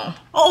ain't even gonna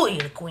hold you,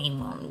 the queen,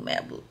 want a new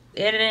MacBook.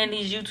 Editing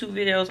these YouTube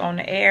videos on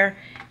the Air,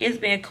 it's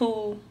been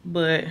cool,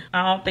 but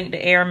I don't think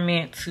the Air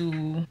meant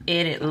to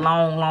edit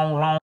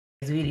long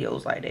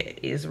videos like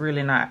that. It's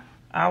really not.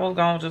 I was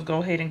gonna just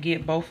go ahead and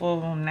get both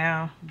of them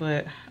now,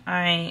 but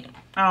I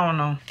don't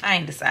know. I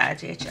ain't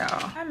decided yet,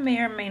 y'all. I may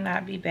or may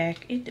not be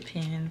back. It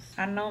depends.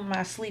 I know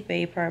my sleep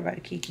aid probably about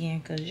to kick in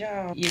because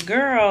y'all, your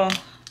girl,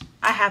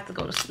 I have to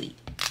go to sleep.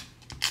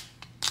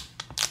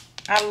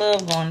 I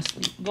love going to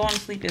sleep. Going to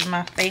sleep is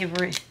my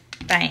favorite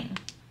thing.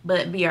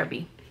 But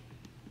BRB.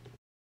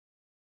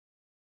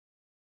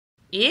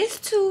 It's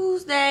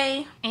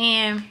Tuesday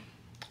and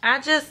I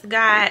just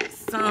got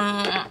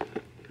some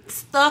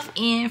stuff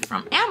in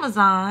from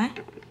Amazon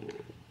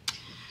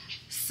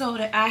so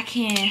that I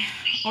can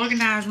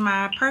organize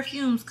my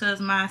perfumes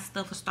because my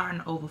stuff is starting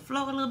to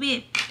overflow a little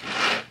bit.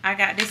 I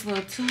got this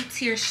little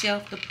 2-tier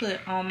shelf to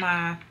put on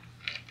my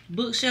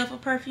bookshelf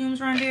of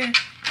perfumes right there.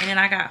 And then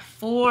I got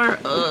 4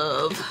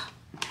 of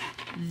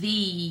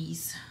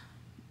these.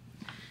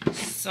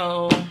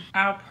 So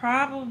I'll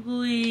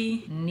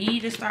probably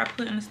need to start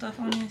putting the stuff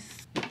on this.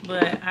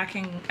 But I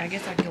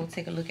guess I can go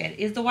take a look at it.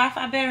 Is the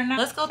Wi-Fi better now?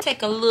 Let's go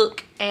take a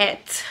look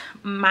at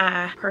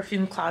my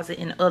perfume closet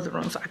in the other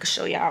room so I can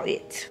show y'all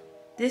it.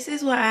 this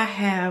is what I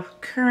have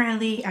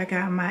currently. I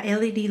got my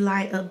LED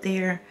light up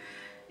there.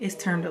 It's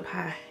turned up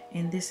high.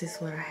 And this is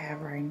what I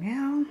have right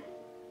now.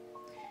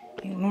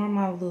 Ignore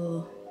my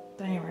little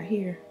thing right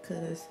here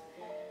because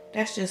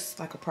that's just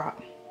like a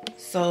prop.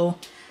 So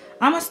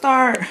I'm gonna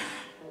start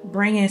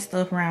bringing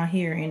stuff around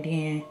here and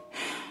then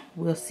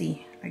we'll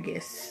see, I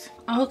guess.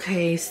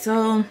 Okay,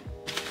 so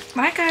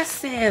like I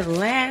said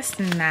last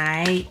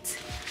night,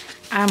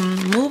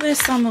 I'm moving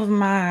some of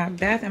my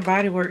Bath and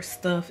Body Works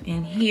stuff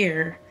in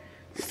here.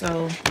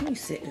 So let me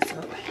set this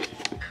up.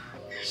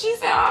 She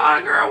said, "Oh,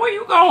 girl, where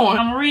you going?"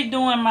 I'm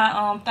redoing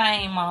my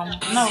thing, Mom.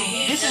 No,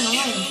 this in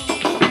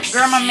the room.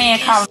 Girl, my man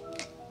calling.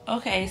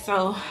 Okay,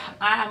 so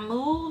I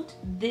moved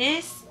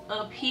this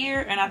up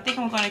here, and I think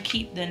I'm gonna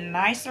keep the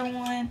nicer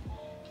one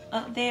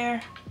up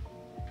there,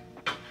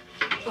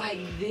 like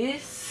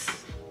this.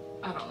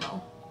 I don't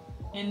know,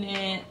 and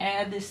then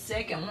add the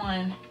second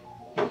one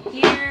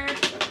here,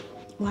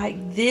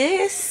 like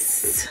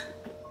this,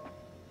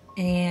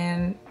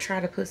 and try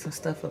to put some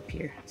stuff up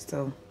here.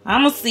 So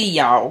I'm gonna see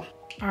y'all.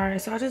 All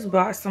right, so I just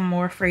bought some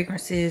more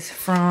fragrances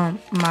from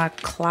my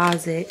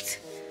closet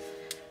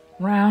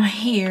around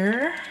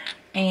here,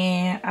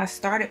 and I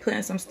started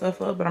putting some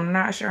stuff up, but I'm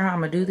not sure how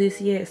I'm gonna do this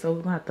yet, so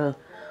we're gonna have to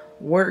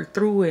work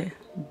through it.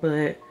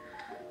 But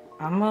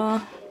I'm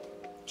gonna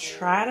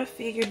try to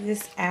figure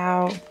this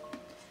out.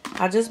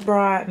 I just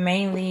brought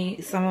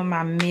mainly some of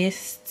my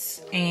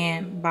mists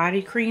and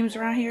body creams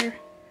around here,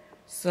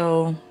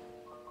 so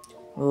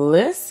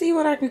let's see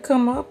what I can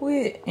come up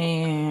with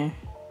and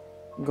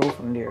go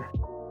from there.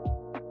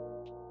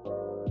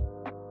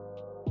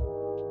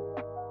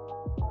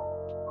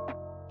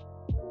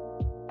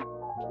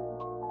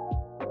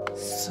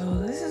 So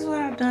this is what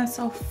I've done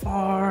so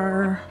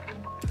far.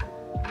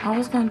 I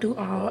was gonna do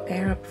all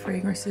Arab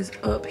fragrances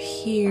up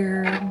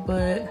here,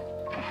 but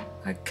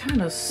I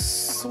kind of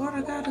sort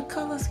of got a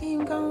color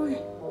scheme going.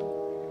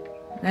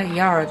 That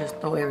Yara just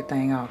throw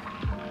everything off.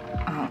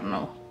 I don't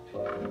know,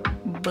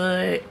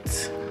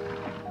 but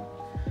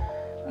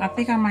I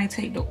think I might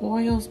take the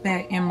oils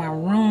back in my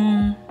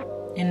room,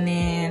 and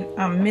then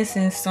I'm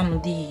missing some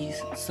of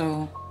these,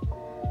 so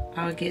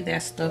I'll get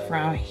that stuff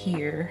around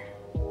here.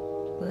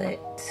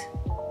 But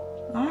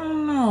I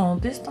don't know,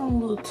 this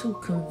don't look too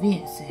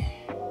convincing.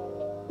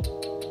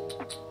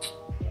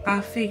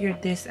 I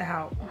figured this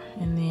out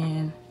and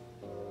then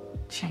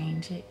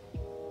change it.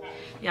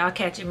 Y'all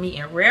catching me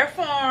in rare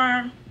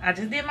form. I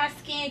just did my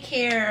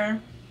skincare.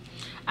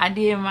 I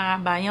did my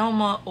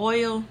Bioma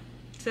oil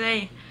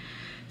today.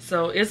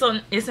 So it's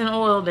an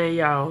oil day,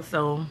 y'all.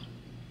 So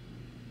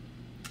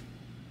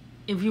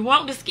if you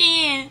want the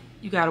skin,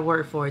 you gotta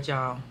work for it,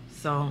 y'all.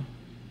 So,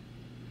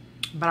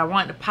 but I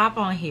wanted to pop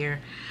on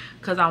here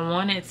because I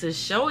wanted to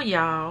show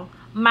y'all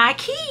my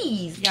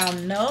keys. Y'all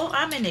know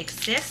I'm an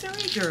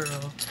accessory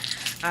girl.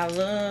 I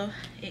love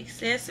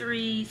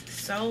accessories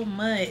so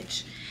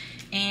much.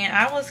 And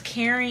I was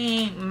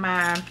carrying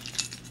my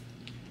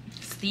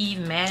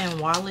Steve Madden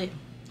wallet,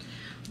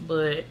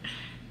 but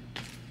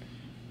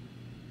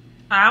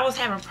I was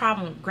having a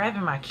problem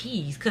grabbing my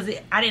keys because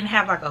I didn't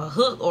have like a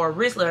hook or a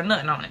wristlet or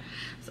nothing on it.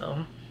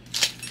 So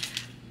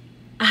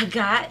I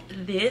got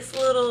this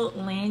little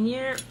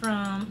lanyard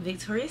from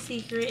Victoria's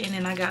Secret, and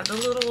then I got the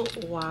little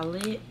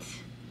wallet,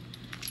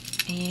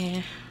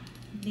 and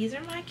these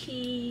are my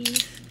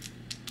keys.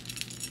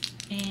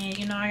 And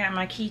you know, I got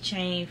my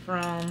keychain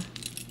from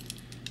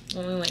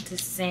when we went to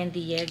San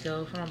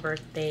Diego for my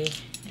birthday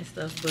and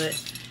stuff.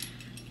 But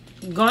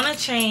I'm gonna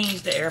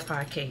change the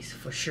AirPod case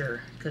for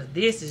sure, because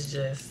this is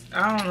just,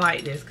 I don't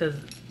like this, because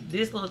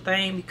this little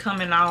thing be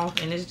coming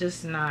off and it's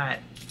just not.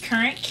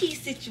 Current key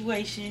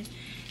situation,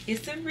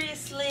 it's a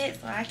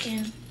wristlet, so I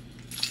can,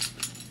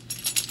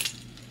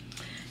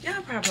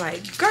 y'all probably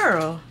like,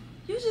 girl,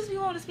 you just be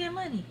wanting to spend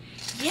money.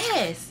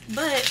 Yes,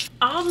 but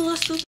all the little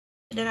stupid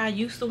that I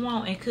used to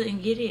want and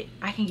couldn't get it,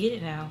 I can get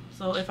it now.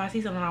 So if I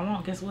see something I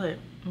want, guess what?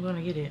 I'm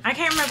gonna get it. I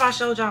can't remember if I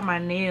showed y'all my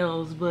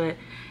nails, but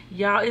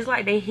y'all, it's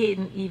like they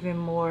hitting even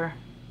more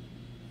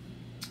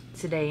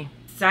today.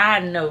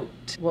 Side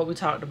note, what we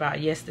talked about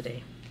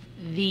yesterday.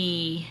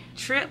 The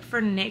trip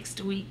for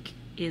next week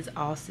is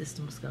all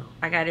systems go.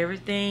 I got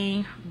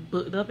everything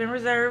booked up and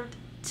reserved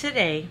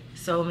today.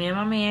 So me and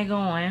my man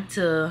going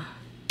to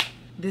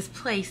this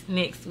place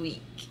next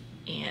week.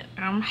 And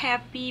I'm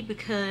happy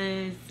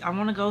because I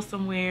want to go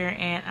somewhere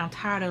and I'm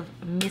tired of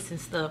missing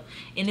stuff.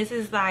 And this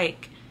is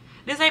like,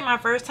 this ain't my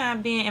first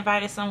time being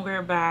invited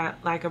somewhere by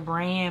like a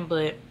brand,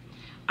 but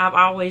I've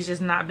always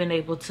just not been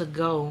able to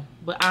go.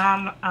 But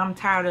I'm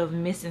tired of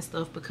missing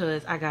stuff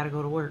because I gotta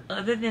go to work.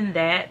 Other than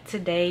that,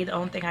 today the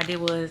only thing I did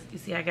was, you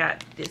see I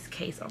got this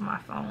case on my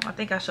phone. I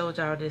think I showed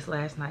y'all this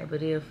last night,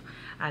 but if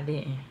I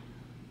didn't,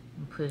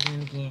 I'll put it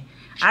in again.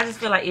 I just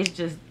feel like it's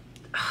just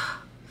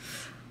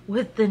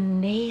with the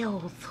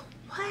nails,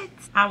 what?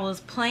 I was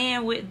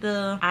playing with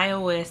the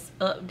iOS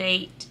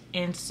update,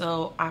 and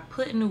so I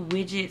put new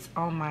widgets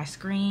on my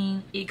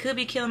screen. It could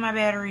be killing my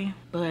battery,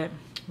 but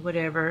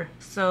whatever.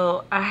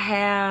 So I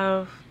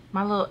have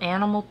my little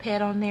animal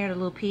pet on there, the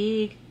little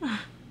pig.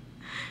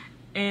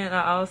 And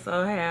I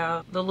also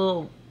have the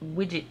little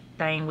widget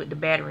thing with the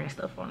battery and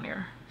stuff on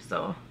there.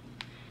 So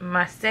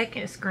my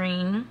second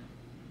screen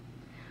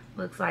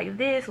looks like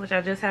this, which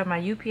I just have my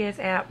UPS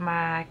app,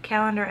 my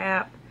calendar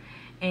app,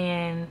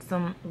 and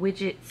some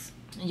widgets.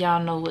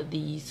 Y'all know what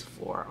these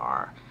four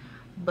are,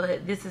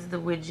 but this is the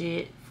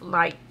widget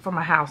like for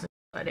my house and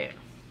like that.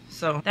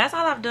 So that's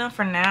all I've done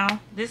for now.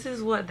 This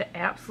is what the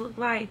apps look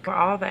like. For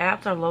all the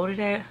apps are loaded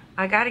at.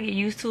 I gotta get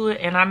used to it,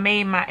 and I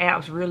made my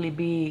apps really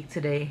big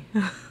today.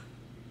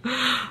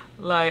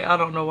 Like, I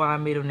don't know why I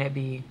made them that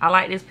big. I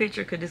like this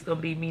picture because it's gonna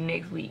be me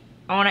next week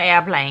on an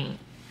airplane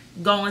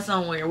going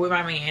somewhere with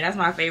my man. That's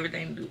my favorite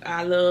thing to do.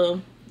 I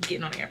love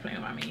getting on an airplane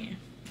with my man.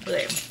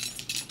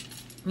 But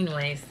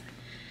anyways,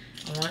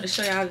 I wanted to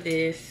show y'all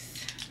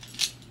this.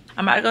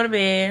 I'm about to go to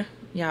bed.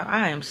 Y'all,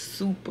 I am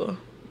super,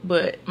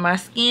 but my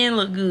skin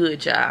look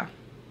good, y'all.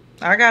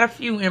 I got a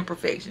few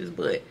imperfections,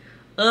 but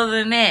other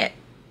than that,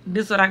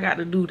 this is what I got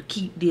to do to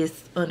keep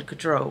this under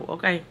control,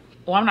 okay?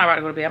 Well, I'm not about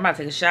to go to bed. I'm about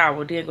to take a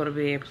shower, then go to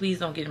bed. Please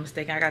don't get it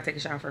mistaken. I gotta take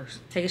a shower first.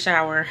 Take a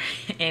shower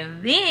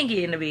and then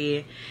get in the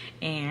bed.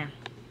 And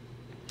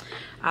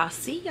I'll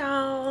see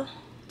y'all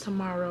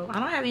tomorrow. I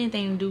don't have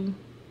anything to do,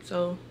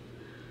 so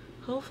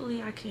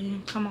hopefully I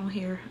can come on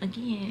here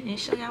again and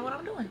show y'all what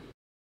I'm doing.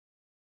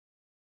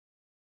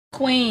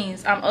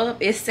 Queens, I'm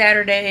up. It's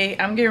Saturday.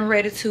 I'm getting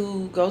ready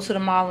to go to the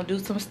mall and do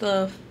some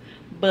stuff.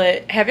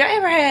 But have y'all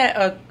ever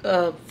had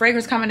a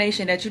fragrance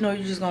combination that you know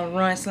you're just gonna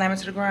run, slam it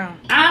to the ground?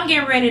 I'm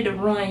getting ready to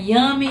run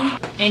Yummy,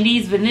 and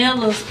these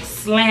vanillas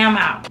slam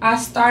out. I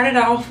started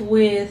off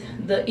with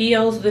the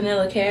EOS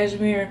Vanilla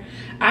Cashmere.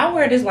 I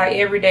wear this like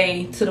every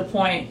day to the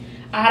point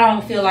I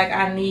don't feel like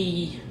I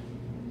need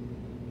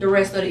the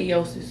rest of the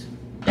EOS's.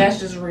 That's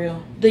just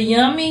real. The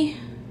Yummy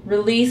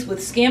release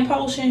with Skin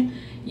Potion,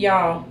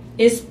 y'all,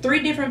 it's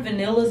 3 different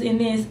vanillas in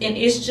this, and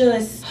it's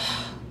just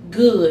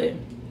good.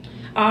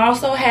 I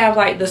also have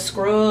like the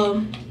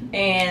scrub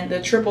and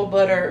the triple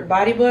butter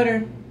body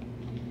butter.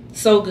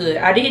 So good.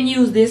 I didn't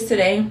use this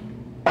today,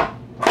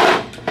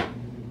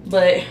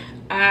 but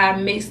I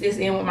mixed this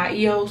in with my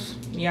EOS.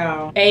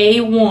 Y'all,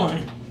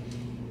 A1.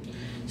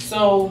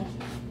 So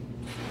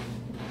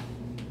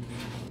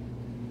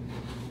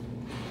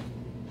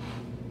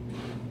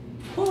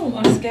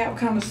my scalp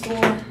kind of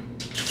sore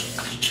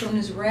from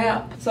this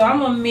wrap. So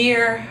I'm a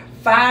mere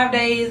 5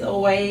 days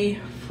away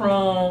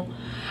from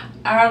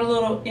our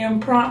little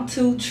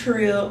impromptu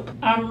trip.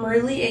 I'm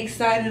really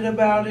excited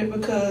about it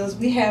because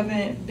we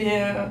haven't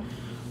been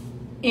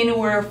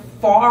anywhere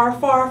far,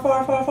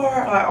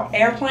 like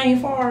airplane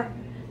far,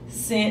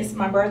 since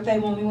my birthday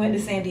when we went to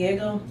San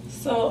Diego.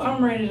 So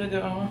I'm ready to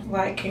go,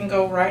 like can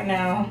go right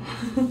now.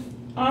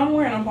 I'm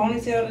wearing a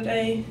ponytail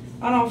today.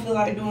 I don't feel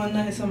like doing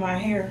nothing to my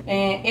hair.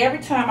 And every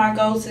time I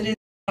go to this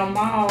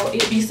mall,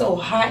 it be so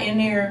hot in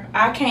there,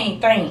 I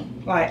can't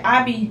think. Like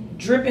I be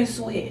dripping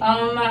sweat.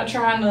 I'm not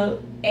trying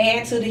to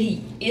add to the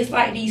heat. It's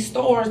like these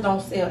stores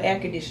don't sell air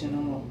conditioning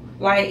no more.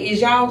 Like,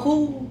 is y'all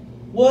cool?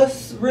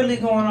 What's really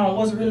going on?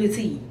 What's really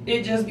tea?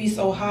 It just be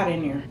so hot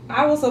in there.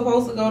 I was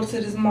supposed to go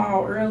to this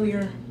mall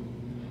earlier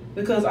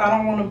because I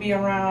don't want to be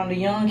around the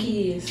young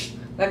kids.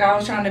 Like I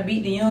was trying to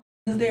beat the young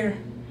kids there.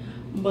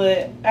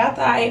 But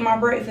after I ate my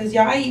breakfast,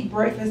 y'all, I eat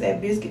breakfast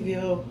at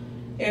Biscuitville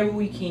every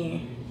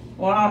weekend.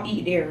 Well, I don't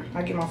eat there.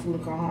 I get my food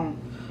and come home.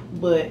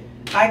 But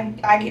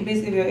I get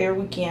Biscuitville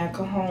every weekend. I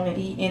come home and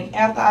eat. And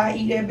after I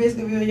eat that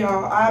Biscuitville,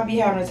 y'all, I'll be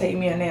having to take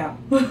me a nap.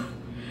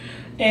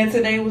 And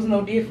today was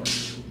no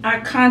different. I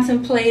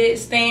contemplated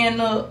staying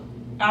up.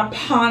 I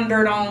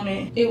pondered on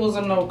it. It was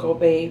a no-go,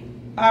 babe.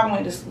 I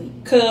went to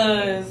sleep.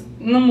 Because,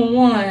 number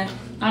one,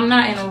 I'm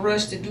not in a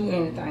rush to do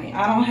anything.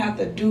 I don't have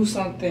to do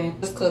something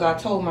just because I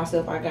told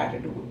myself I got to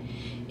do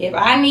it. If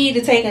I need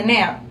to take a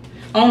nap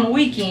on the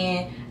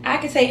weekend, I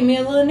can take me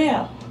a little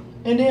nap.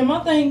 And then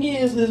my thing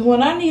is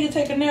when I need to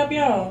take a nap,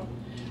 y'all,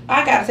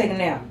 I got to take a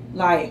nap.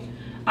 Like,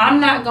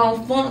 I'm not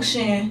going to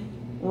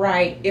function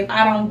right if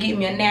I don't get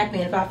me a nap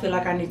in if I feel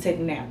like I need to take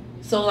a nap.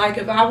 So, like,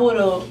 if I would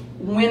have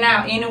went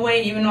out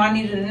anyway, even though I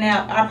needed a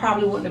nap, I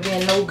probably wouldn't have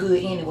been no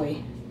good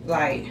anyway.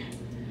 Like,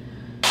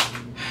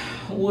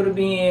 would have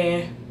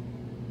been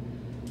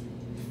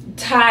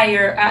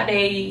tired out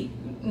there.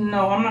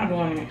 No, I'm not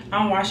doing it.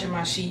 I'm washing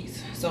my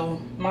sheets.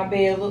 So, my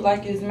bed look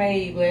like it's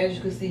made, but as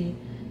you can see,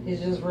 it's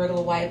just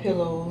regular white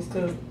pillows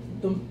because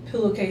the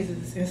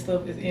pillowcases and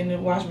stuff is in the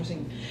washing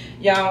machine.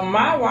 Y'all,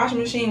 my washing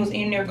machine was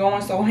in there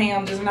going so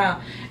ham just now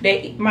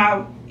that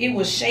it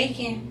was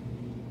shaking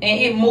and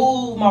it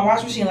moved my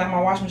washing machine like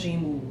my washing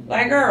machine moved.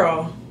 Like,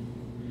 girl,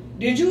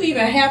 did you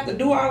even have to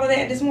do all of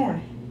that this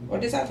morning or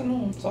this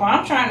afternoon? So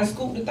I'm trying to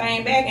scoop the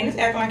thing back and it's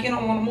acting like it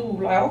don't want to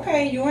move. Like,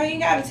 okay, you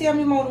ain't got to tell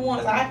me more than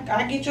once.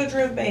 I get your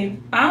drift, baby.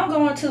 I'm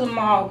going to the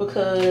mall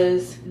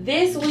because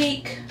this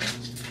week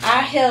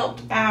I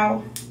helped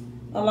out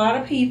a lot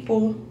of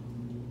people,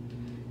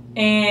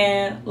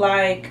 and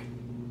like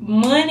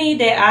money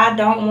that I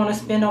don't want to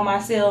spend on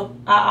myself,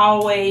 I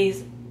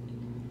always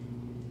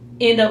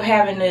end up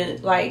having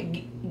to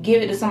like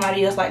give it to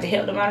somebody else, like to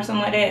help them out or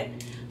something like that.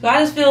 So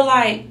I just feel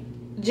like,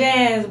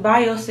 Jazz, buy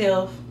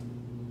yourself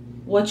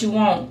what you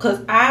want. Because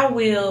I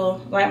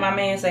will, like my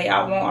man say,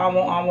 I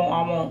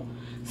want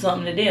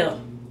something to do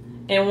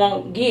and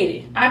won't get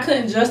it. I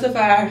couldn't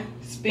justify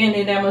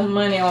spending that much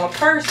money on a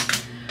purse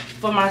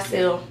for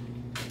myself.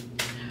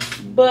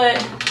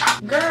 But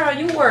girl,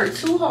 you work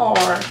too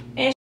hard.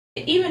 And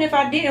even if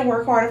I didn't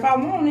work hard, if I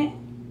want it,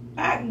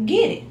 I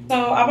get it.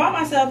 So I bought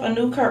myself a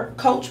new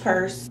Coach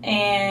purse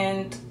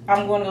and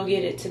I'm going to go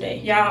get it today.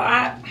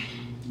 Y'all,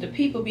 the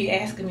people be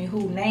asking me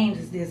who names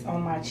is this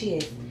on my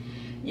chest.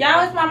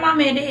 Y'all, it's my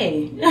mama and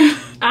daddy.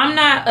 I'm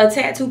not a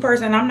tattoo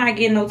person. I'm not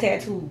getting no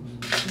tattoos.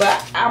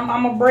 But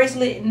I'm a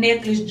bracelet,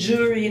 necklace,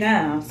 jewelry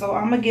down. So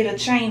I'm going to get a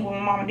chain with my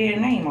mama and daddy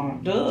name on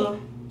it. Duh.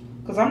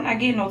 Because I'm not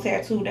getting no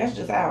tattoo. That's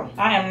just out.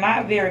 I am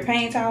not very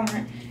pain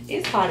tolerant.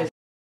 It's hot as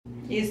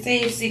it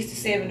says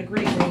 67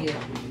 degrees in here.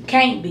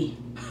 Can't be.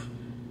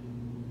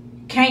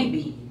 Can't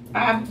be.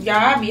 Y'all,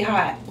 I be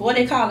hot. What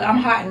they call it? I'm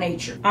hot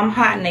nature. I'm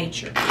hot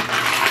nature.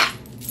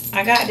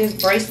 I got this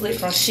bracelet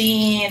from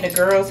Shein. The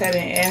girls have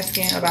been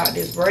asking about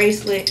this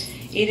bracelet.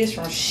 It is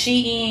from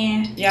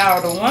Shein.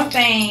 Y'all, the one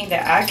thing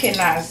that I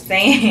cannot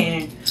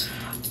stand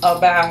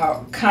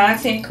about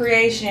content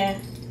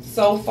creation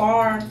so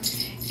far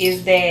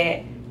is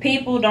that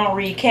people don't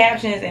read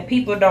captions and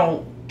people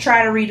don't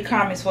try to read the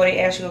comments before they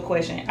ask you a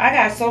question. I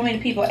got so many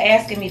people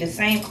asking me the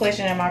same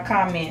question in my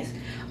comments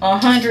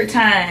 100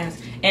 times,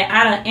 and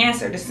I done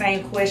answered the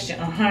same question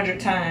 100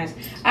 times.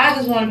 I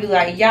just want to be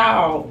like,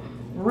 y'all,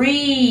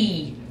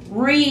 read.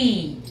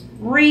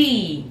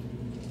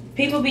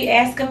 People be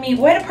asking me,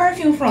 where the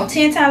perfume from?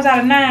 10 times out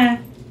of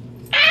 9.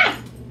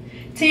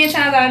 10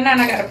 times out of 9,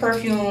 I got a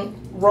perfume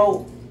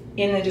wrote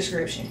in the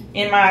description,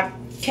 in my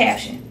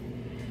caption.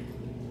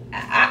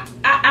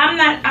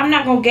 I'm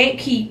not gonna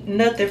gatekeep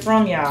nothing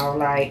from y'all.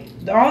 Like,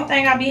 the only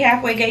thing I be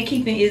halfway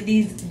gatekeeping is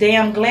these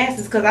damn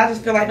glasses, because I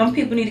just feel like them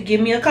people need to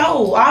give me a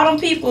code. All them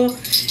people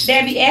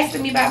that be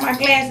asking me about my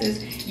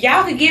glasses,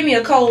 y'all can give me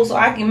a code so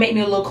I can make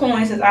me a little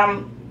coin, since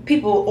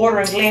people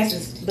ordering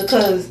glasses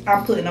because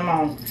I'm putting them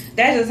on.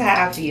 That's just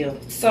how I feel.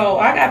 So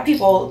I got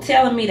people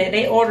telling me that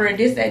they ordering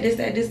this,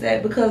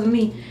 that because of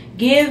me.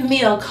 Give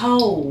me a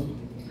code.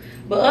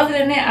 But other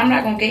than that, I'm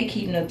not gonna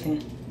gatekeep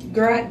nothing.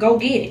 Girl, go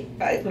get it.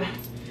 Like,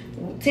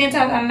 10 times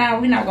out of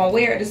 9, we're not gonna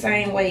wear it the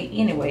same way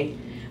anyway.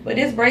 But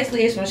this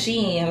bracelet is from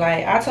Shein.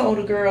 Like, I told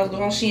the girls,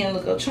 go on Shein and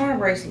look up charm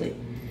bracelet.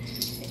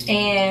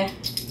 And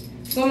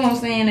someone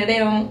saying that they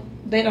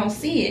don't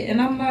see it.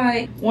 And I'm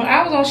like, when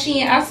I was on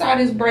Shein, I saw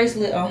this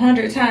bracelet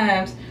 100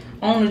 times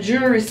on the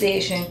jewelry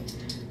section.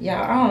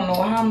 Y'all, I don't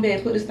know how I'm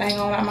better put this thing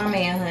on like my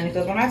man, honey.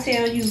 Because when I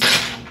tell you,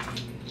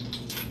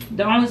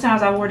 the only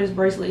times I wore this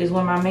bracelet is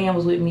when my man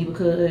was with me,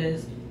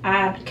 because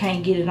I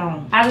can't get it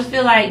on. I just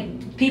feel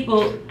like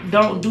people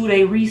don't do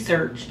their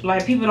research.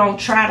 Like, people don't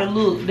try to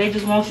look. They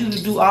just want you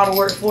to do all the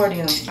work for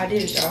them. I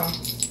did it,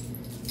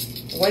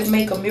 y'all. Way to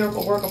make a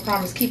miracle work, a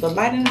promise keep a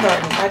light in the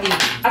darkness. I did.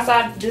 I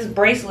saw this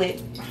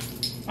bracelet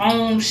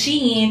on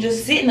Shein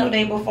just sitting up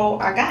there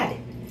before I got it.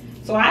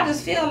 So I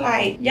just feel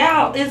like,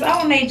 y'all, it's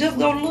on there, just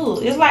go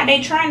look. It's like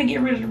they trying to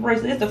get rid of the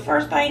bracelet. It's the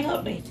first thing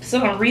up there.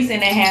 Something recent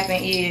that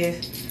happened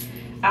is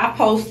I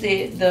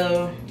posted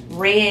the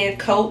red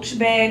Coach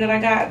bag that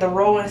I got, the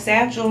rolling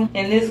satchel,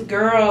 and this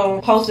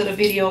girl posted a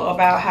video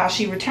about how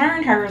she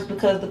returned hers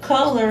because the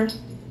color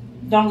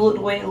don't look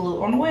the way it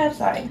look on the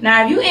website.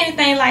 Now, if you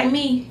anything like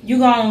me, you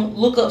gonna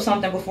look up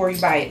something before you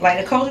buy it.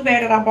 Like the Coach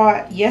bag that I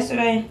bought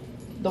yesterday,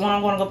 the one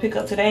I'm gonna go pick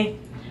up today,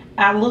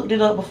 I looked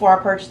it up before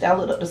I purchased it. I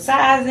looked up the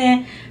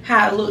sizing,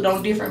 how it looked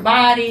on different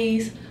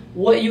bodies,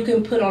 what you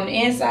can put on the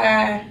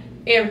inside,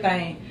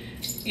 everything.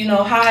 You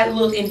know, how it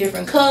look in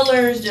different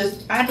colors.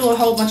 Just, I do a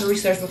whole bunch of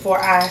research before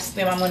I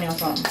spend my money on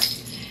something.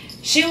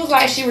 She was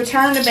like, she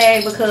returned the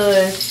bag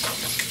because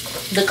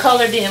the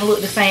color didn't look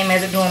the same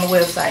as it do on the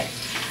website.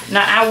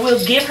 Now, I will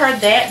give her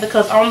that,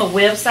 because on the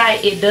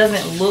website, it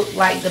doesn't look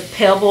like the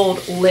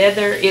pebbled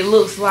leather. It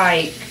looks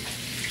like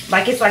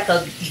it's like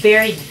a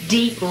very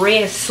deep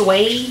red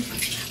suede.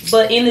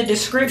 But in the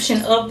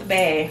description of the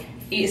bag,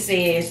 it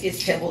says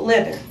it's pebbled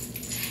leather.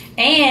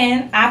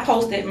 And I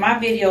posted my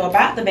video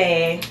about the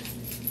bag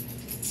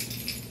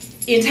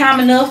in time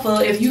enough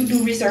for, if you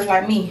do research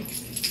like me,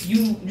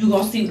 you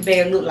gonna see what the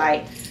bag look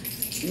like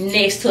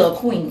next to a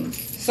queen.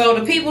 So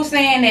the people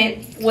saying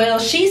that, well,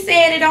 she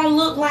said it don't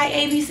look like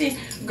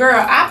ABC. Girl,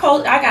 I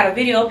got a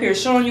video up here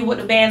showing you what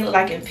the bag look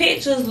like in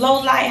pictures.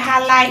 Low light,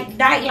 highlight,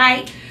 night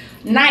light,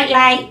 night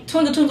light,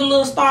 twinkle twinkle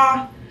little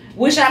star.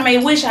 Wish I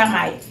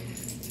might.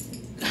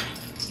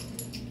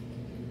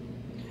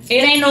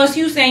 It ain't no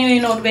excuse saying you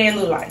ain't know what the bag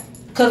look like.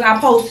 Cause I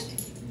posted.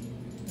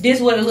 This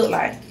is what it look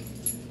like.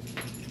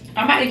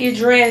 I'm about to get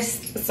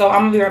dressed, so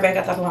I'm gonna be right back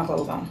after I put my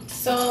clothes on.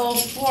 So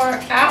for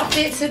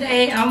outfit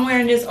today, I'm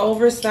wearing this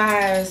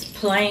oversized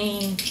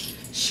plain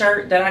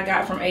shirt that I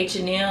got from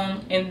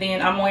H&M, and then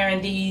I'm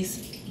wearing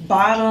these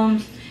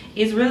bottoms.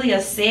 It's really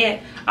a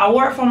set. I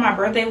wore it for my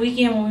birthday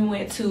weekend when we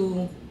went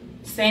to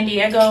San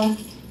Diego.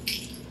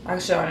 I'll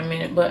show you in a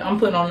minute, but I'm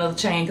putting on another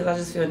chain because I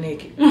just feel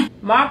naked.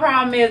 My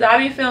problem is I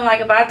be feeling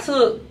like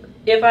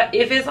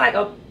if it's like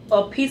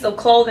a piece of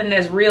clothing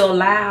that's real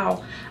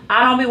loud,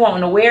 I don't be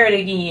wanting to wear it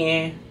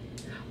again.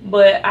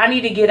 But I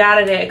need to get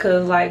out of that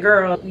because, like,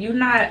 girl, you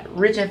not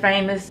rich and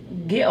famous.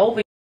 Get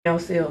over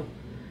yourself.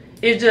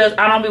 It's just,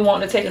 I don't be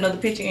wanting to take another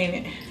picture in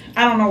it.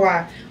 I don't know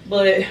why.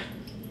 But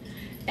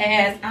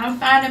as I'm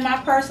finding my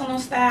personal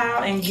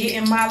style and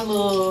getting my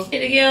little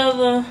shit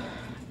together,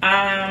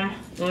 I'm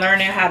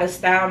learning how to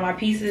style my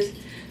pieces.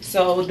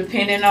 So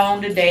depending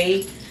on the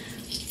day,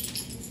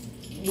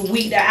 the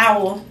week, the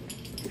hour,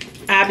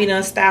 I be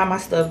done style my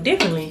stuff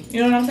differently.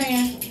 You know what I'm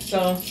saying?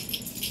 So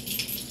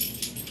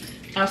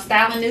I'm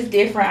styling this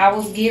different. I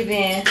was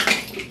given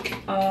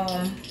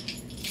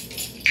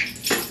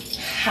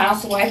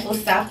Housewife of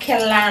South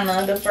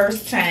Carolina the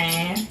first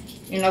time,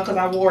 you know, because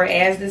I wore it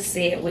as the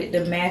set with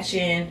the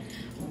matching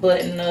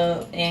button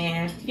up,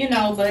 and you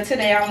know, but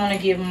today I want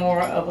to give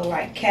more of a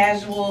like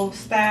casual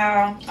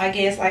style, I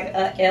guess, like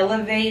a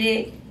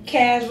elevated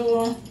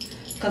casual,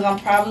 because I'm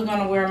probably going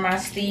to wear my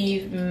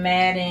Steve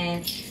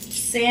Madden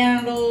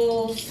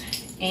sandals,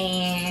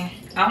 and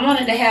I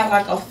wanted to have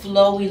like a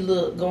flowy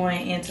look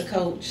going into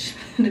Coach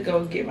to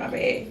go get my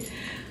bag.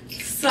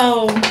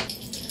 So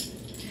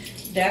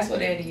that's what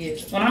that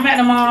is. When I'm at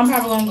the mall, I'm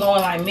probably gonna go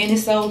in like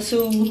Minnesota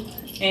too,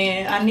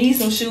 and I need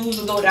some shoes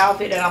to go with the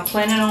outfit that I'm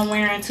planning on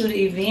wearing to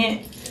the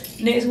event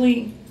next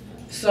week.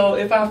 So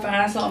if I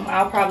find something,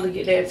 I'll probably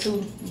get that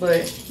too,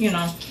 but you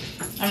know,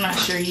 I'm not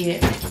sure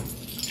yet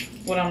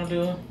what I'm gonna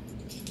do.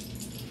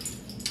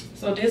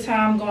 So this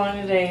how I'm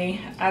going today.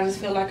 I just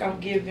feel like I'm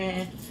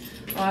giving,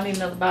 oh, I need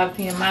another bobby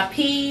pin. My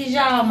peas,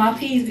 y'all, my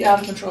peas be out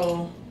of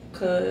control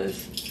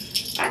because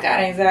I got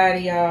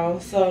anxiety, y'all.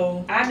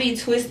 So I be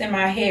twisting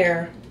my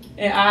hair,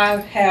 and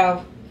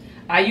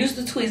I used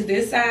to twist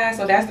this side,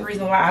 so that's the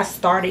reason why I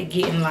started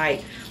getting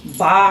like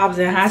bobs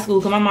in high school,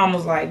 because my mom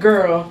was like,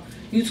 girl,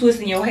 you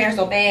twisting your hair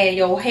so bad,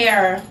 your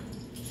hair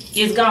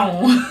is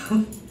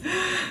gone.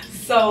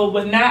 So,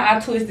 but now I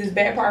twist this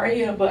back part right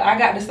here, but I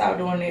got to stop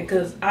doing that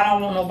because I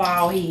don't want no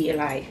bald head.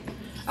 Like,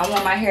 I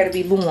want my hair to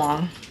be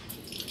long.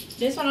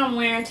 This one I'm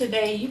wearing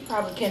today, you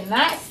probably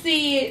cannot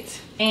see it.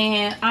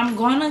 And I'm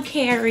gonna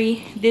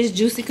carry this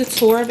Juicy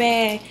Couture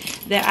bag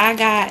that I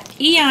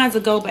got eons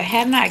ago, but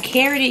have not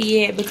carried it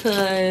yet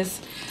because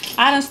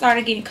I done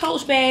started getting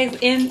Coach bags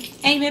and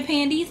ain't been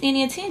paying these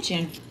any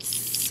attention.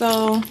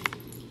 So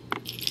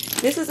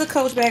this is a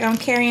Coach bag I'm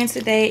carrying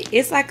today.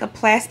 It's like a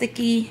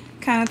plasticky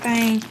kind of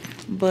thing,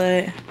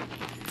 but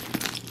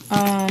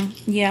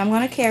yeah, I'm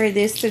gonna carry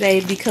this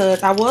today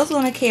because I was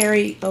gonna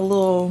carry a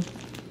little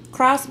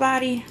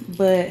crossbody,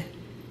 but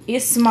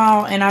it's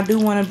small and I do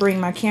want to bring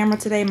my camera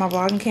today, my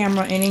vlogging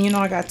camera, and then you know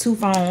I got two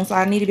phones, so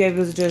I need to be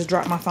able to just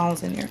drop my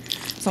phones in there.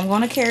 So I'm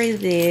going to carry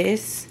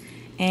this,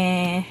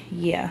 and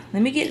yeah,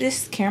 let me get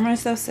this camera and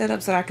stuff set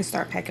up so I can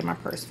start packing my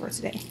purse for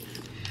today.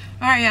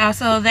 Alright, y'all,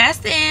 so that's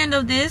the end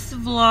of this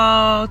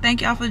vlog.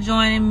 Thank y'all for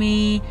joining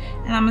me,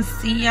 and I'm gonna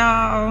see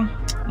y'all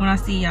when I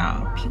see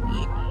y'all,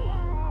 period.